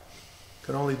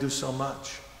 can only do so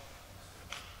much.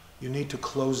 You need to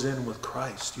close in with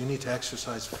Christ. You need to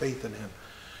exercise faith in him.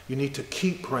 You need to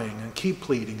keep praying and keep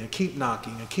pleading and keep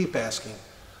knocking and keep asking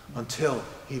until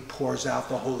he pours out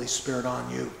the Holy Spirit on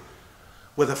you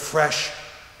with a fresh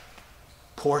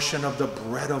portion of the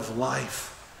bread of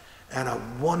life and a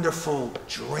wonderful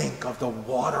drink of the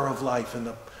water of life in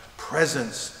the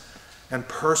presence and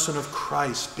person of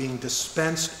Christ being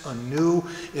dispensed anew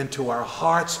into our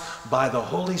hearts by the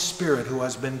Holy Spirit who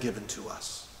has been given to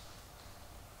us.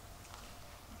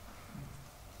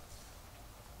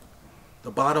 The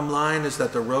bottom line is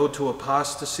that the road to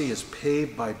apostasy is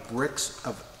paved by bricks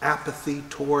of apathy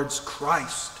towards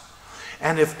Christ.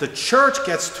 And if the church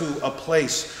gets to a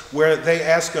place where they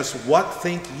ask us, what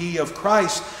think ye of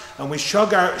Christ? And we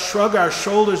shrug our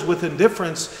shoulders with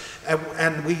indifference,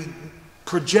 and we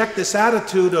project this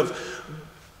attitude of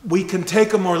we can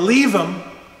take him or leave him.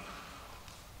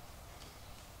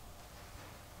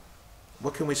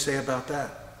 What can we say about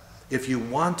that? If you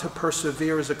want to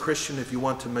persevere as a Christian, if you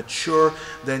want to mature,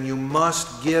 then you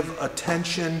must give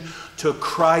attention to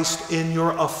Christ in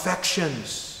your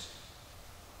affections.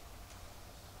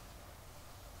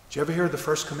 Did you ever hear the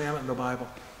first commandment in the Bible?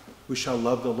 We shall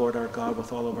love the Lord our God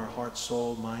with all of our heart,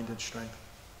 soul, mind, and strength.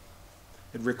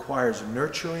 It requires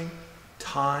nurturing,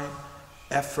 time,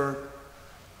 effort,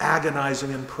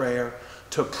 agonizing in prayer,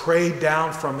 to pray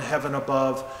down from heaven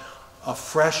above a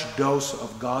fresh dose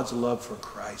of God's love for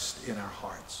Christ in our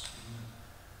hearts.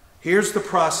 Here's the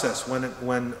process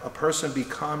when a person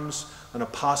becomes an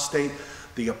apostate.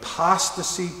 The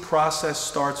apostasy process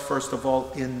starts, first of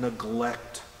all, in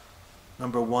neglect.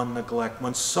 Number one, neglect.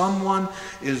 When someone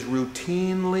is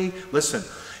routinely, listen,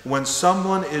 when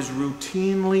someone is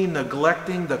routinely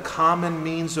neglecting the common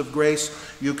means of grace,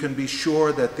 you can be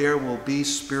sure that there will be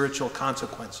spiritual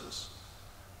consequences.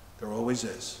 There always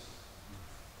is.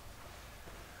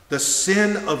 The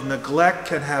sin of neglect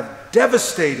can have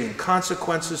devastating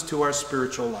consequences to our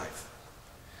spiritual life.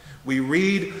 We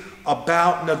read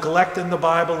about neglect in the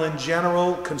Bible in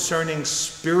general concerning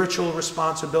spiritual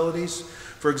responsibilities.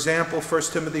 For example,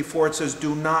 1 Timothy 4, it says,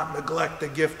 "Do not neglect the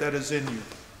gift that is in you."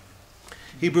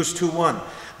 Hebrews 2:1,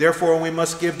 "Therefore we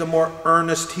must give the more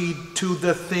earnest heed to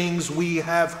the things we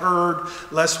have heard,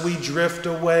 lest we drift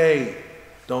away."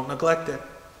 Don't neglect it.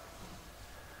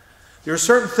 There are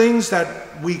certain things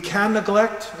that we can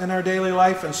neglect in our daily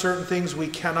life and certain things we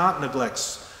cannot neglect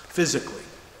physically.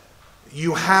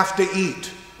 You have to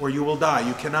eat or you will die.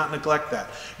 You cannot neglect that.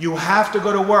 You have to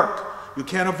go to work. You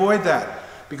can't avoid that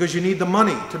because you need the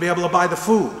money to be able to buy the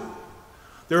food.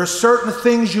 There are certain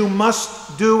things you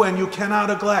must do and you cannot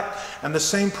neglect. And the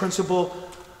same principle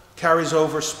carries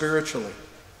over spiritually.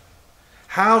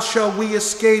 How shall we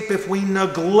escape if we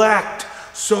neglect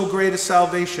so great a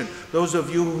salvation? Those of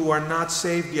you who are not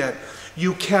saved yet,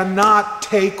 you cannot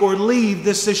take or leave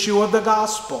this issue of the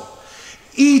gospel.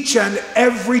 Each and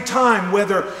every time,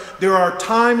 whether there are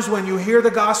times when you hear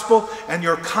the gospel and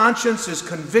your conscience is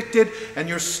convicted and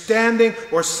you're standing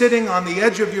or sitting on the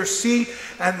edge of your seat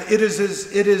and it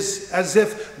is as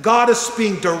if God is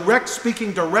speaking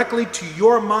directly to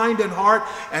your mind and heart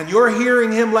and you're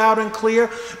hearing him loud and clear,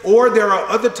 or there are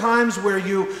other times where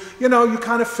you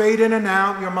kind of fade in and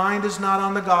out, your mind is not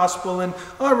on the gospel, and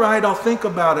all right, I'll think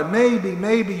about it,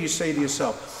 maybe you say to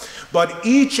yourself. But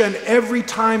each and every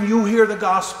time you hear the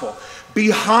gospel,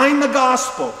 behind the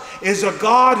gospel is a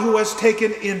God who has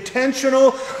taken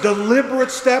intentional,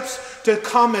 deliberate steps to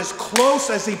come as close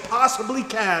as he possibly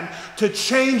can to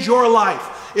change your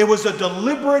life. It was a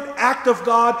deliberate act of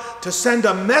God to send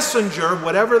a messenger,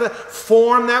 whatever the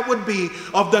form that would be,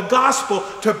 of the gospel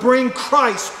to bring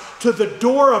Christ to the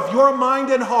door of your mind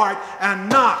and heart and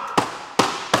knock.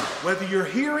 Whether you're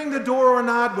hearing the door or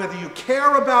not, whether you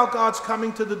care about God's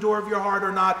coming to the door of your heart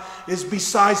or not, is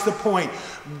besides the point.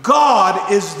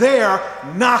 God is there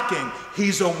knocking.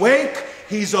 He's awake.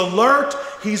 He's alert.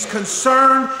 He's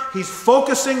concerned. He's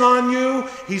focusing on you.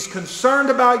 He's concerned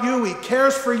about you. He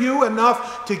cares for you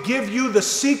enough to give you the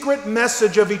secret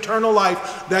message of eternal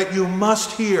life that you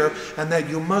must hear and that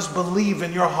you must believe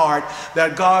in your heart,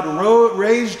 that God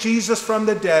raised Jesus from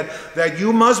the dead, that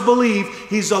you must believe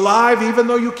he's alive even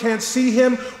though you can't see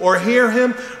him or hear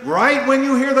him. Right when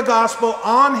you hear the gospel,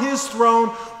 on his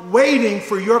throne, waiting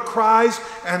for your cries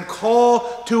and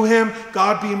call to him,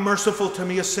 "God, be merciful to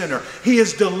me, a sinner." He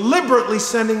is deliberately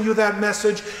sending you that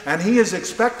message, and he is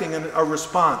expecting a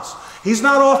response. He's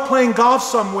not off playing golf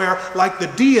somewhere like the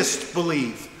deists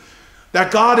believe,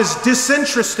 that God is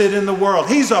disinterested in the world.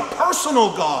 He's a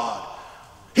personal God.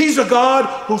 He's a God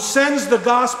who sends the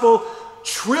gospel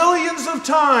trillions of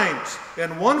times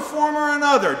in one form or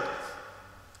another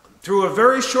through a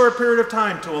very short period of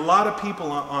time to a lot of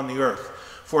people on the earth,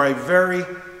 for a very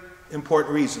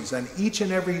important reasons. And each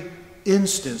and every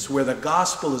instance where the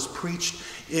gospel is preached,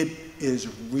 it is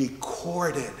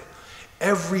recorded.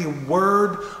 Every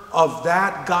word of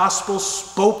that gospel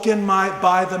spoken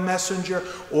by the messenger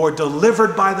or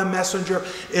delivered by the messenger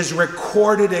is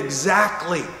recorded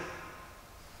exactly.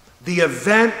 The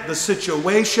event, the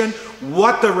situation,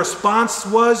 what the response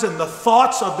was, and the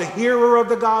thoughts of the hearer of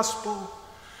the gospel.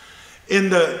 In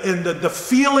the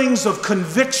feelings of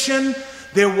conviction,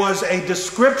 there was a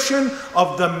description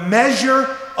of the measure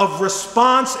of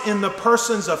response in the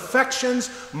person's affections,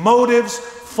 motives,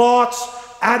 thoughts,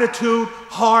 attitude,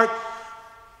 heart.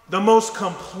 The most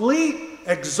complete,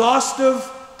 exhaustive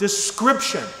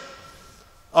description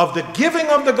of the giving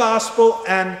of the gospel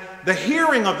and the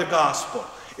hearing of the gospel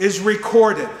is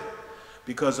recorded,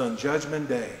 because on Judgment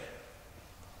Day,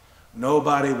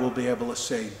 nobody will be able to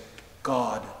say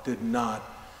God did not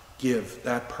give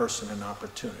that person an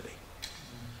opportunity.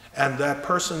 And that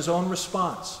person's own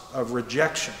response of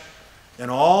rejection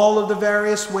and all of the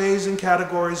various ways and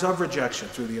categories of rejection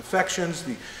through the affections,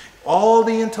 all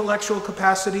the intellectual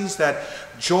capacities that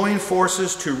join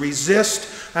forces to resist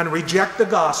and reject the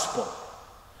gospel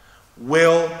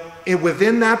will,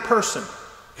 within that person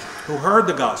who heard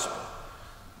the gospel,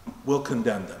 will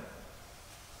condemn them.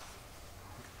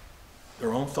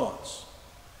 Their own thoughts.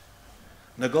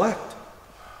 Neglect.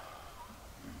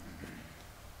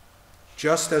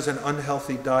 Just as an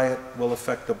unhealthy diet will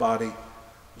affect the body,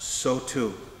 so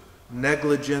too,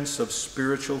 negligence of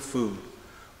spiritual food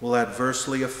will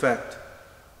adversely affect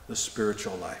the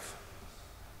spiritual life.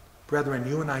 Brethren,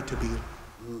 you and I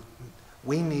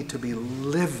we need to be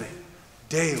living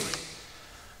daily,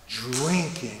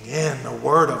 drinking in the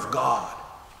Word of God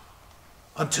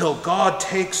until God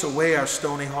takes away our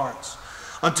stony hearts,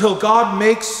 until God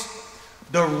makes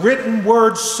the written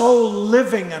Word so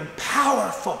living and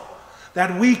powerful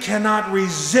that we cannot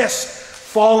resist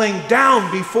falling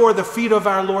down before the feet of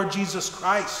our Lord Jesus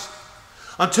Christ.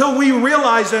 Until we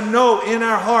realize and know in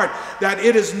our heart that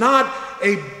it is not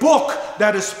a book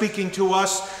that is speaking to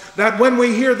us, that when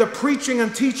we hear the preaching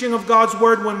and teaching of God's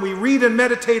Word, when we read and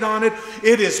meditate on it,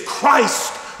 it is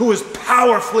Christ who is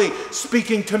powerfully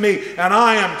speaking to me, and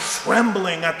I am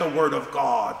trembling at the Word of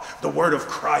God, the Word of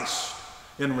Christ,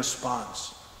 in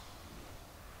response.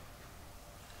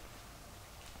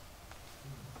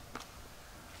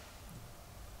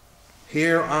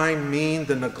 Here I mean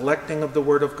the neglecting of the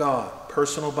Word of God,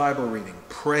 personal Bible reading,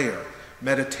 prayer,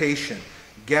 meditation,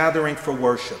 gathering for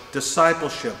worship,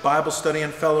 discipleship, Bible study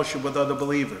and fellowship with other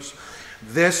believers.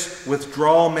 This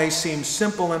withdrawal may seem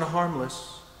simple and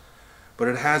harmless, but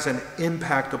it has an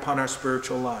impact upon our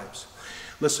spiritual lives.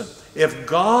 Listen, if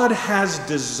God has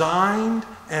designed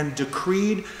and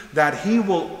decreed that He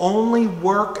will only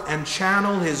work and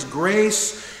channel His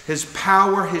grace, His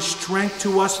power, His strength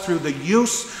to us through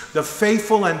the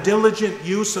faithful and diligent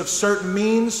use of certain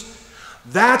means,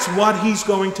 that's what He's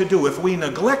going to do. If we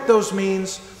neglect those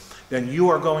means, then you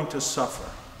are going to suffer.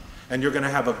 And you're going to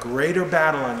have a greater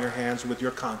battle on your hands with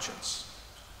your conscience.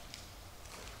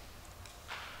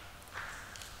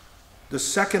 The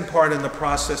second part in the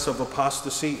process of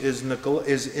apostasy is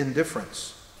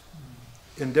indifference.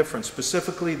 Indifference.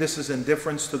 Specifically, this is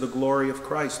indifference to the glory of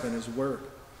Christ and His Word.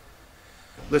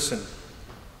 Listen,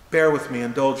 bear with me,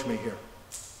 indulge me here.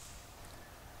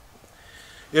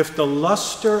 If the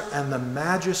luster and the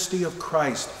majesty of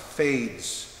Christ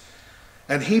fades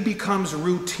and He becomes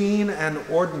routine and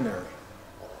ordinary,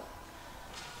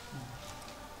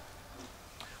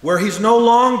 where He's no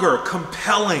longer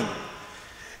compelling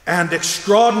and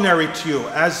extraordinary to you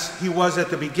as He was at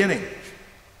the beginning,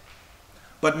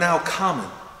 but now common,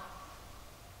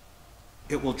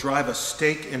 it will drive a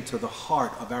stake into the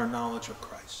heart of our knowledge of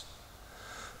Christ.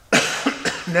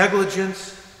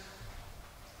 Negligence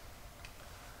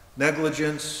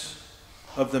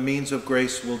of the means of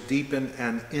grace will deepen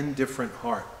an indifferent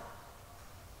heart.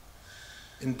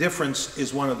 Indifference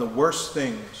is one of the worst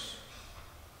things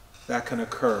that can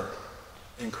occur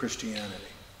in Christianity.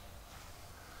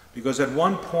 Because at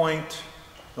one point,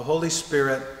 the Holy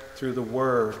Spirit, through the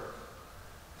Word,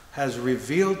 has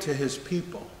revealed to His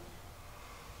people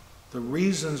the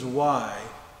reasons why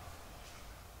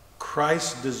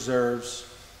Christ deserves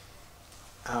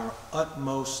our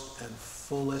utmost and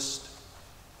fullest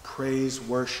praise,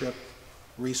 worship,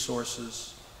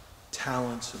 resources,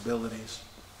 talents, abilities.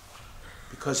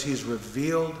 Because He's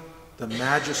revealed the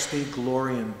majesty,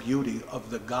 glory, and beauty of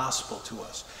the gospel to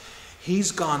us.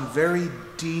 He's gone very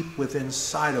deep within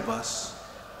inside of us,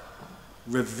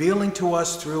 revealing to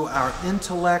us through our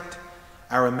intellect,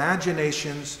 our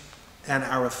imaginations, and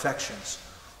our affections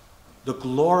the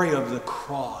glory of the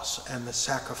cross and the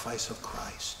sacrifice of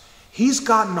Christ. He's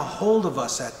gotten a hold of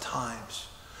us at times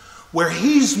where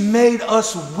He's made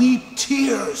us weep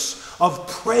tears of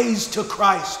praise to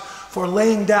Christ for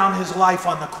laying down His life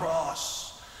on the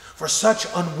cross for such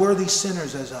unworthy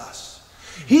sinners as us.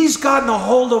 He's gotten a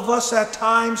hold of us at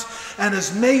times and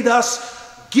has made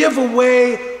us give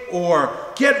away or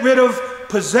get rid of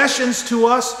possessions to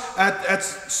us at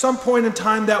some point in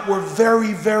time that were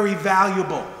very, very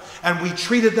valuable. And we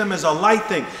treated them as a light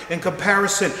thing in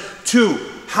comparison to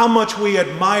how much we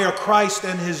admire Christ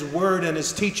and His Word and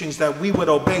His teachings, that we would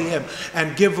obey Him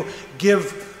and give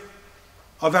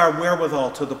of our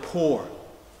wherewithal to the poor.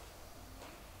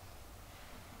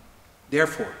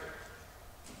 Therefore,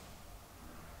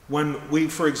 when we,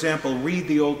 for example, read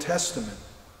the Old Testament,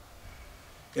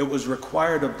 it was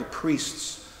required of the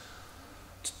priests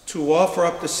to offer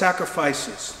up the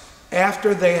sacrifices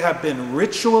after they have been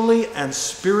ritually and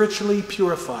spiritually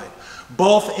purified.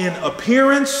 Both in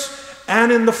appearance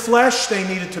and in the flesh, they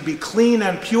needed to be clean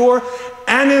and pure,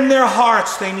 and in their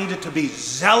hearts, they needed to be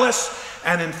zealous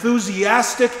and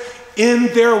enthusiastic in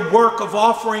their work of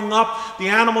offering up the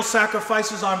animal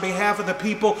sacrifices on behalf of the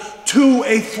people to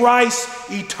a thrice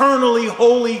eternally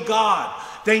holy God.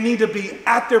 They need to be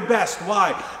at their best.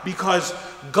 Why? Because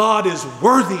God is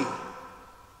worthy.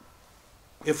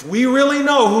 If we really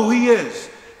know who He is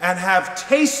and have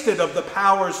tasted of the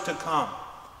powers to come,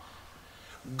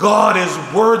 God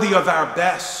is worthy of our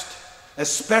best,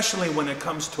 especially when it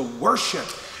comes to worship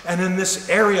and in this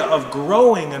area of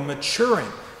growing and maturing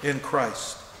in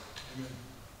Christ.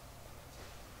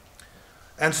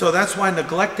 And so that's why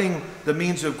neglecting the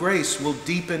means of grace will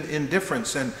deepen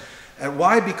indifference. And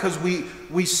why? Because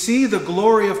we see the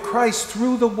glory of Christ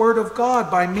through the Word of God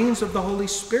by means of the Holy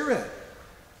Spirit.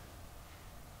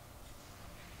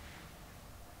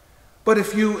 But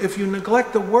if you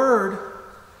neglect the Word,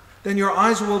 then your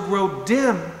eyes will grow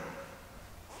dim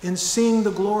in seeing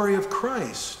the glory of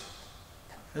Christ,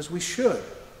 as we should.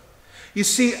 You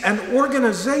see, an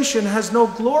organization has no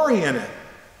glory in it.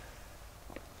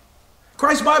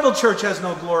 Christ Bible Church has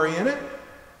no glory in it.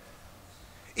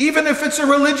 Even if it's a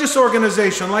religious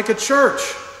organization like a church.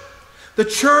 The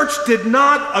church did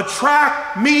not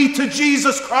attract me to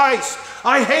Jesus Christ.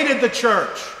 I hated the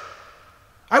church.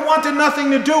 I wanted nothing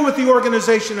to do with the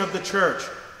organization of the church.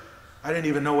 I didn't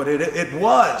even know what it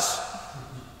was.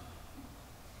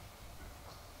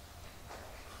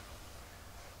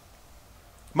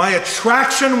 My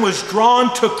attraction was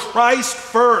drawn to Christ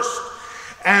first.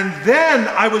 And then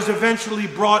I was eventually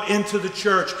brought into the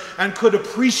church and could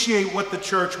appreciate what the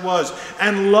church was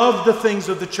and love the things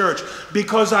of the church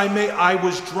because I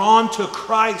was drawn to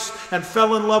Christ and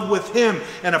fell in love with Him.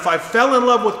 And if I fell in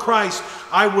love with Christ,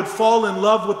 I would fall in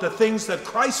love with the things that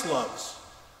Christ loves,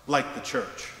 like the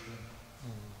church.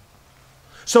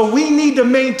 So we need to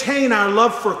maintain our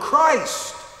love for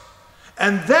Christ,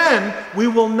 and then we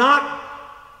will not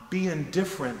be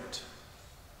indifferent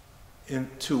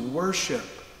to worship,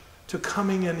 to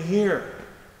coming in here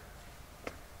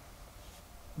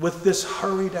with this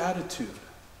hurried attitude.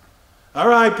 All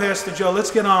right, Pastor Joe,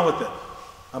 let's get on with it.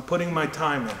 I'm putting my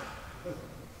time in.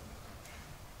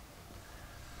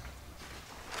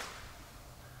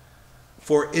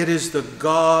 For it is the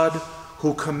God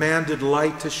who commanded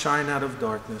light to shine out of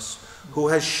darkness, who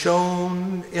has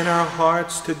shone in our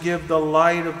hearts to give the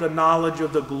light of the knowledge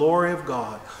of the glory of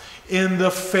God in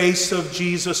the face of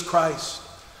Jesus Christ.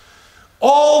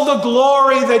 All the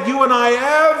glory that you and I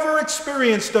ever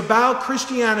experienced about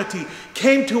Christianity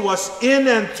came to us in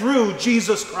and through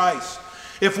Jesus Christ.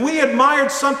 If we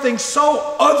admired something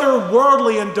so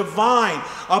otherworldly and divine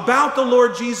about the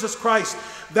Lord Jesus Christ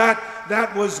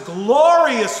that was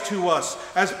glorious to us,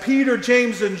 as Peter,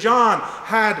 James, and John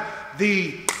had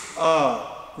the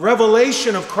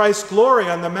revelation of Christ's glory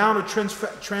on the Mount of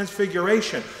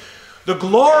Transfiguration. The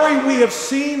glory we have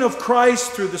seen of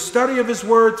Christ through the study of His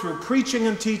Word, through preaching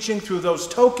and teaching, through those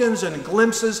tokens and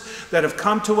glimpses that have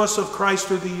come to us of Christ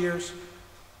through the years.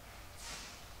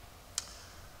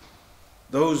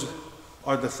 Those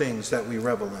are the things that we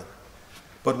revel in.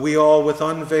 But we all, with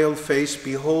unveiled face,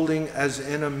 beholding as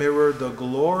in a mirror the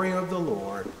glory of the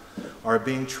Lord, are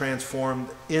being transformed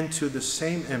into the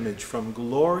same image from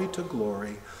glory to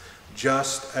glory,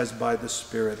 just as by the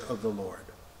Spirit of the Lord.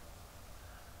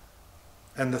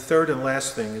 And the third and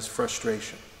last thing is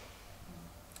frustration.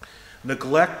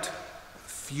 Neglect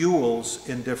fuels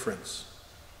indifference.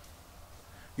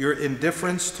 Your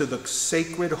indifference to the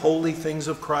sacred, holy things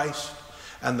of Christ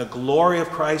and the glory of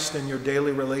Christ in your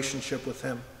daily relationship with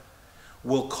Him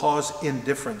will cause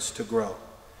indifference to grow.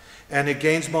 And it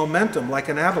gains momentum like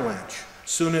an avalanche.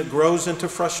 Soon it grows into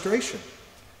frustration.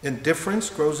 Indifference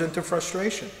grows into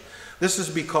frustration. This is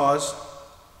because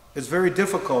it's very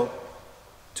difficult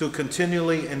to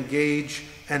continually engage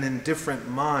an indifferent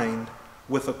mind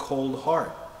with a cold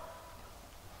heart.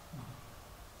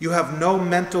 You have no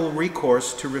mental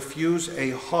recourse to refuse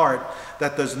a heart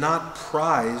that does not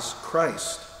prize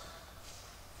Christ.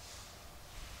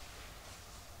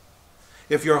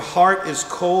 If your heart is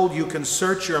cold, you can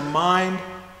search your mind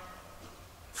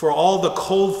for all the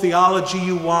cold theology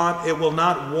you want. It will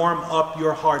not warm up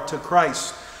your heart to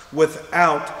Christ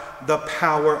without the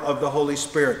power of the Holy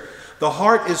Spirit. The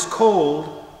heart is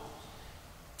cold,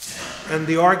 and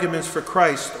the arguments for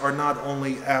Christ are not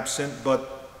only absent,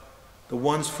 but the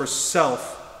ones for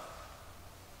self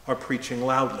are preaching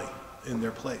loudly in their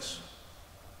place.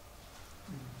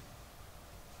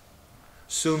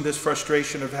 Soon this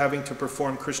frustration of having to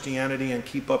perform Christianity and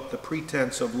keep up the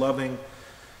pretense of loving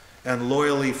and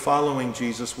loyally following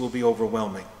Jesus will be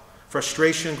overwhelming.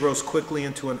 Frustration grows quickly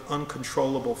into an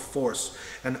uncontrollable force,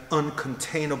 an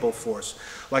uncontainable force.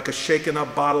 Like a shaken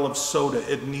up bottle of soda,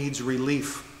 it needs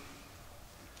relief.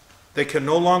 They can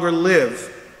no longer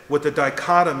live with the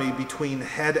dichotomy between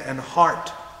head and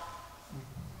heart.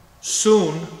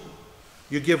 Soon,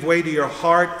 you give way to your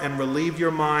heart and relieve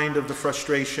your mind of the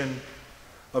frustration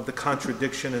of the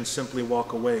contradiction and simply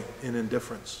walk away in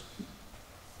indifference.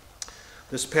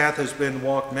 This path has been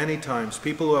walked many times.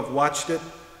 People who have watched it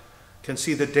can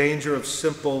see the danger of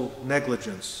simple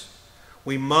negligence.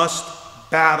 We must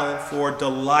battle for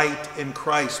delight in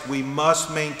Christ. We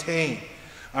must maintain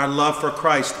our love for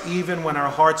Christ even when our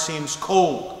heart seems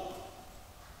cold.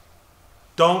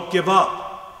 Don't give up.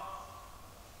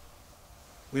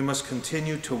 We must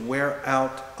continue to wear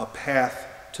out a path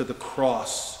to the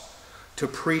cross, to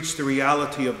preach the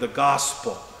reality of the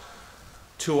gospel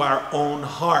to our own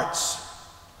hearts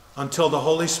until the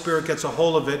Holy Spirit gets a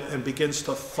hold of it and begins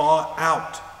to thaw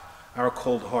out our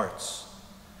cold hearts.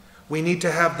 We need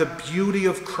to have the beauty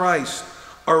of Christ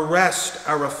arrest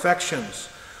our affections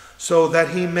so that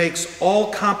he makes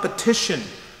all competition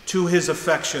to his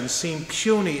affections seem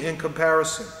puny in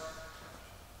comparison.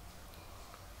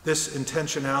 This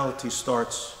intentionality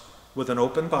starts with an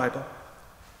open Bible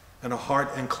and a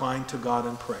heart inclined to God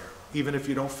in prayer. Even if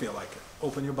you don't feel like it,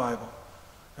 open your Bible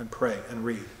and pray and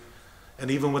read. And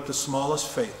even with the smallest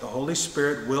faith, the Holy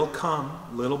Spirit will come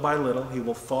little by little. He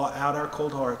will thaw out our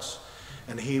cold hearts,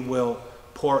 and he will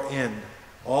pour in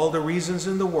all the reasons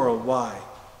in the world why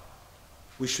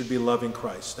we should be loving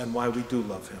Christ and why we do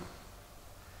love him.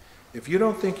 If you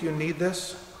don't think you need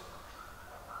this,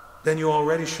 then you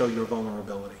already show your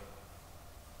vulnerability.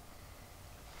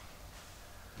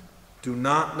 Do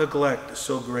not neglect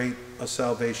so great a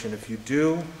salvation. If you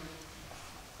do,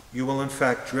 you will in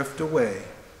fact drift away.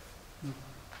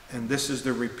 And this is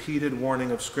the repeated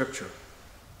warning of Scripture.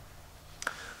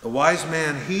 The wise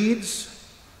man heeds,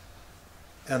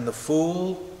 and the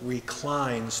fool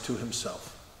reclines to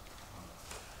himself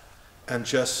and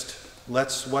just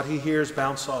lets what he hears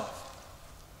bounce off.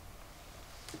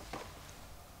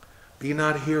 Be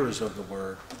not hearers of the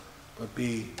word, but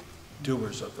be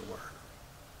doers of the word.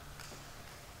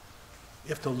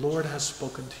 If the Lord has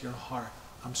spoken to your heart,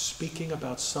 I'm speaking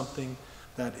about something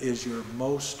that is your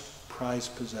most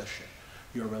prized possession,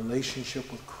 your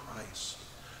relationship with Christ,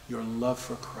 your love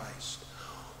for Christ.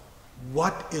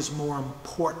 What is more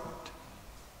important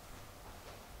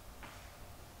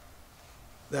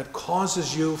that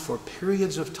causes you for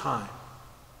periods of time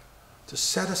to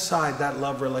set aside that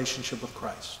love relationship with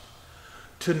Christ,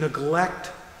 to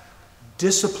neglect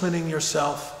disciplining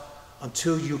yourself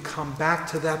until you come back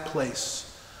to that place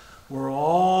where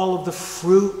all of the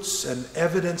fruits and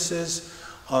evidences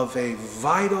of a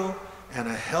vital and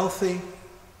a healthy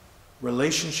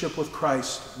relationship with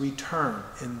Christ return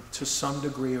to some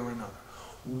degree or another?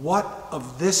 What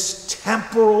of this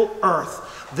temporal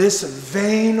earth, this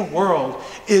vain world,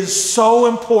 is so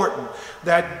important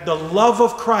that the love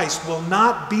of Christ will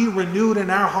not be renewed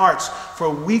in our hearts for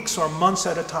weeks or months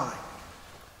at a time?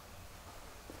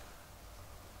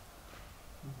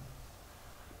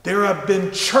 There have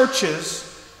been churches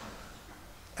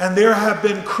and there have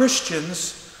been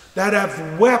Christians that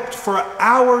have wept for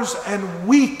hours and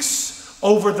weeks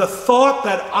over the thought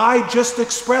that I just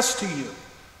expressed to you.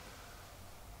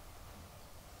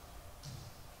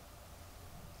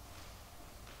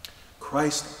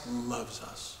 Christ loves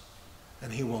us,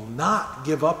 and he will not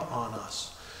give up on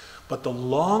us. But the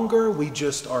longer we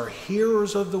just are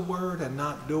hearers of the word and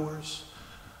not doers,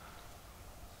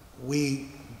 we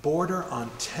border on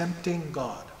tempting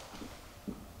God.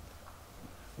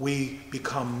 We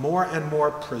become more and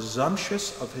more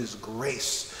presumptuous of his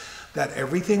grace, that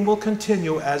everything will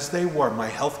continue as they were. My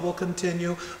health will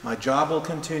continue, my job will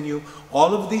continue.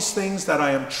 All of these things that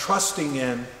I am trusting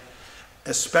in,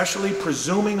 especially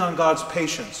presuming on God's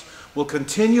patience, will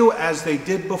continue as they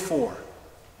did before.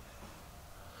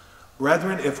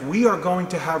 Brethren, if we are going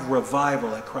to have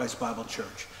revival at Christ Bible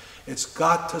Church, it's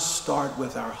got to start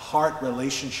with our heart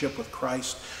relationship with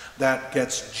Christ that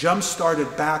gets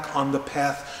jump-started back on the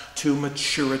path to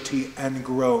maturity and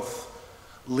growth,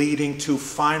 leading to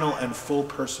final and full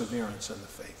perseverance in the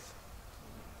faith.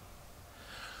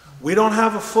 We don't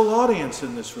have a full audience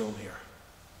in this room here.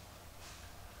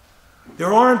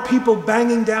 There aren't people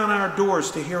banging down our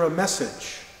doors to hear a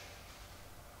message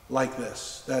like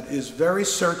this that is very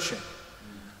searching,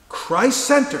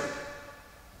 Christ-centered,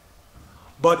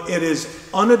 but it is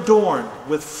unadorned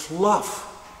with fluff.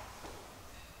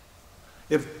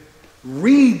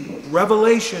 Read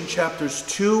Revelation chapters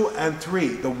 2 and 3,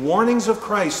 the warnings of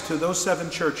Christ to those 7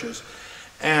 churches,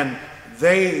 and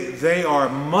they are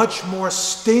much more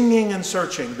stinging and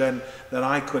searching than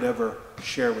I could ever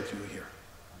share with you here.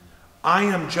 I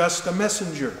am just a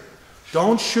messenger.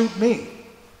 Don't shoot me.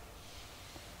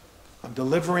 I'm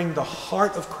delivering the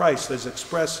heart of Christ as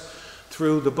expressed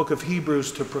through the book of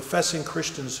Hebrews to professing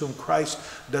Christians whom Christ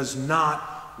does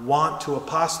not want to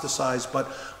apostatize, but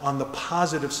on the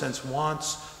positive sense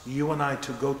wants you and I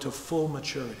to go to full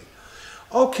maturity.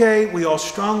 Okay, we all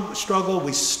struggle,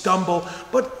 we stumble,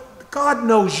 but God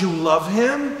knows you love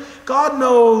him, God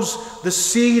knows the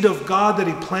seed of God that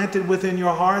he planted within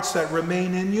your hearts that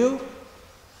remain in you.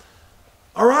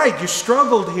 All right, you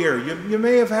struggled here. You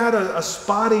may have had a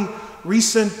spotty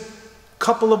recent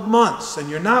couple of months and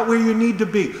you're not where you need to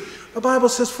be. The Bible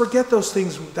says forget those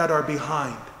things that are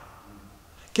behind.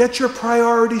 Get your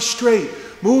priorities straight.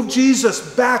 Move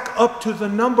Jesus back up to the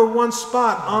 #1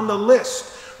 spot on the list.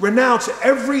 Renounce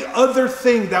every other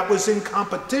thing that was in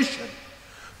competition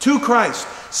to Christ.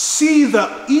 See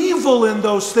the evil in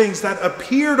those things that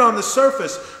appeared on the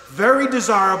surface, very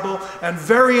desirable and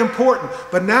very important,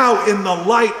 but now in the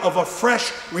light of a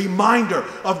fresh reminder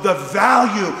of the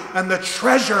value and the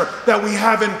treasure that we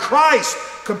have in Christ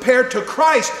compared to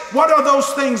Christ. What are those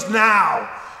things now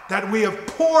that we have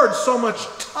poured so much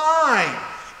time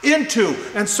into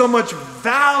and so much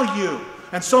value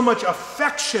and so much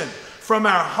affection from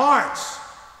our hearts?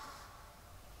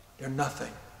 They're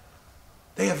nothing.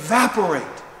 They evaporate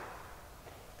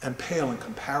and pale in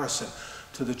comparison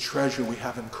to the treasure we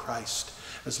have in Christ.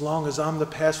 As long as I'm the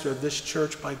pastor of this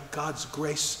church, by God's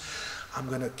grace, I'm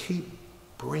going to keep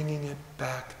bringing it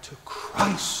back to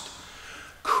Christ.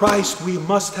 Christ, we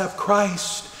must have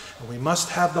Christ. And we must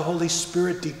have the Holy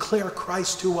Spirit declare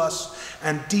Christ to us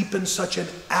and deepen such an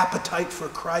appetite for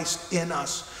Christ in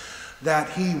us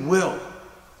that he will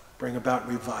bring about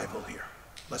revival here.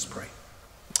 Let's pray.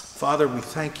 Father, we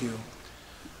thank you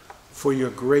for your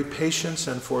great patience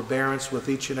and forbearance with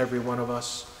each and every one of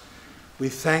us. We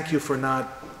thank you for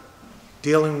not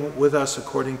dealing with us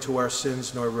according to our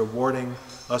sins, nor rewarding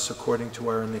us according to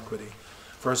our iniquity.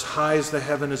 For as high as the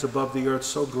heaven is above the earth,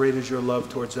 so great is your love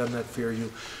towards them that fear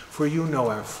you. For you know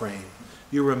our frame.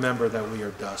 You remember that we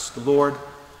are dust. Lord,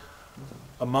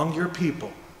 among your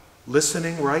people,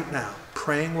 listening right now,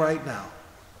 praying right now,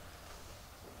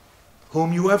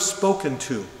 whom you have spoken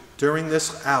to during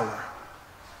this hour,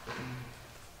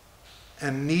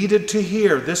 and needed to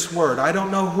hear this word. I don't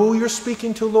know who you're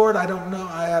speaking to, Lord. I don't know.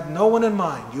 I have no one in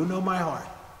mind. You know my heart.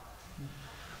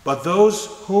 But those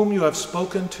whom you have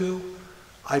spoken to,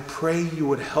 I pray you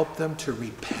would help them to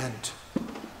repent.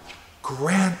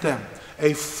 Grant them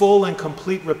a full and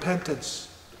complete repentance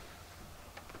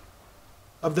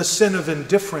of the sin of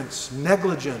indifference,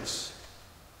 negligence,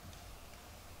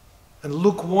 and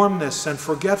lukewarmness and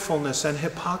forgetfulness and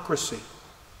hypocrisy.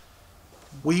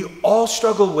 We all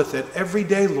struggle with it every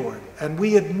day, Lord, and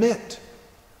we admit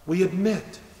we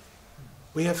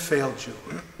have failed you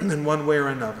in one way or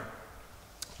another.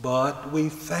 But we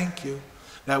thank you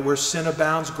that where sin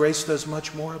abounds, grace does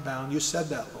much more abound. You said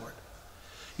that, Lord.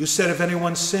 You said if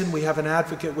anyone sin, we have an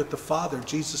advocate with the Father,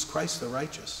 Jesus Christ the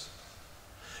righteous.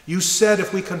 You said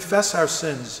if we confess our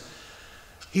sins,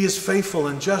 he is faithful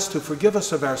and just to forgive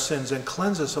us of our sins and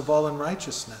cleanse us of all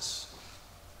unrighteousness.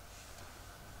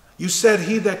 You said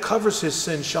he that covers his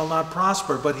sins shall not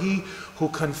prosper, but he who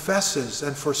confesses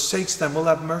and forsakes them will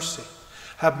have mercy.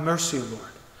 Have mercy,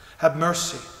 Lord. Have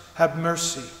mercy. Have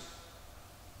mercy.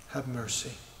 Have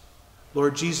mercy.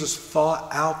 Lord Jesus, thaw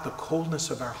out the coldness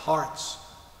of our hearts.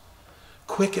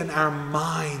 Quicken our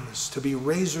minds to be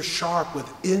razor sharp with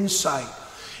insight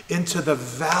into the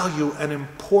value and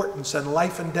importance and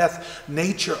life and death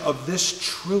nature of this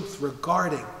truth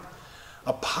regarding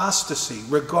apostasy,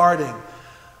 regarding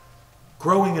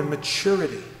growing in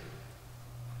maturity,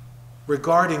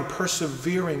 regarding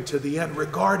persevering to the end,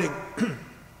 regarding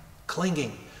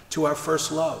clinging to our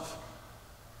first love.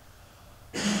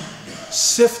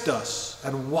 Sift us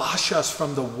and wash us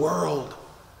from the world,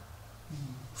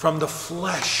 from the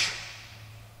flesh.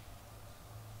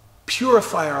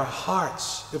 Purify our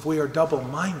hearts if we are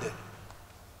double-minded.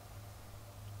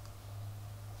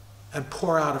 And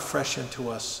pour out afresh into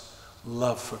us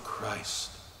love for Christ.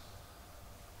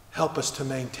 Help us to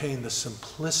maintain the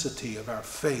simplicity of our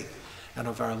faith and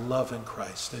of our love in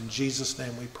Christ. In Jesus'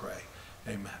 name we pray.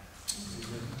 Amen.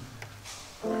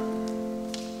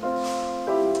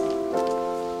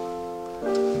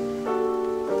 Amen.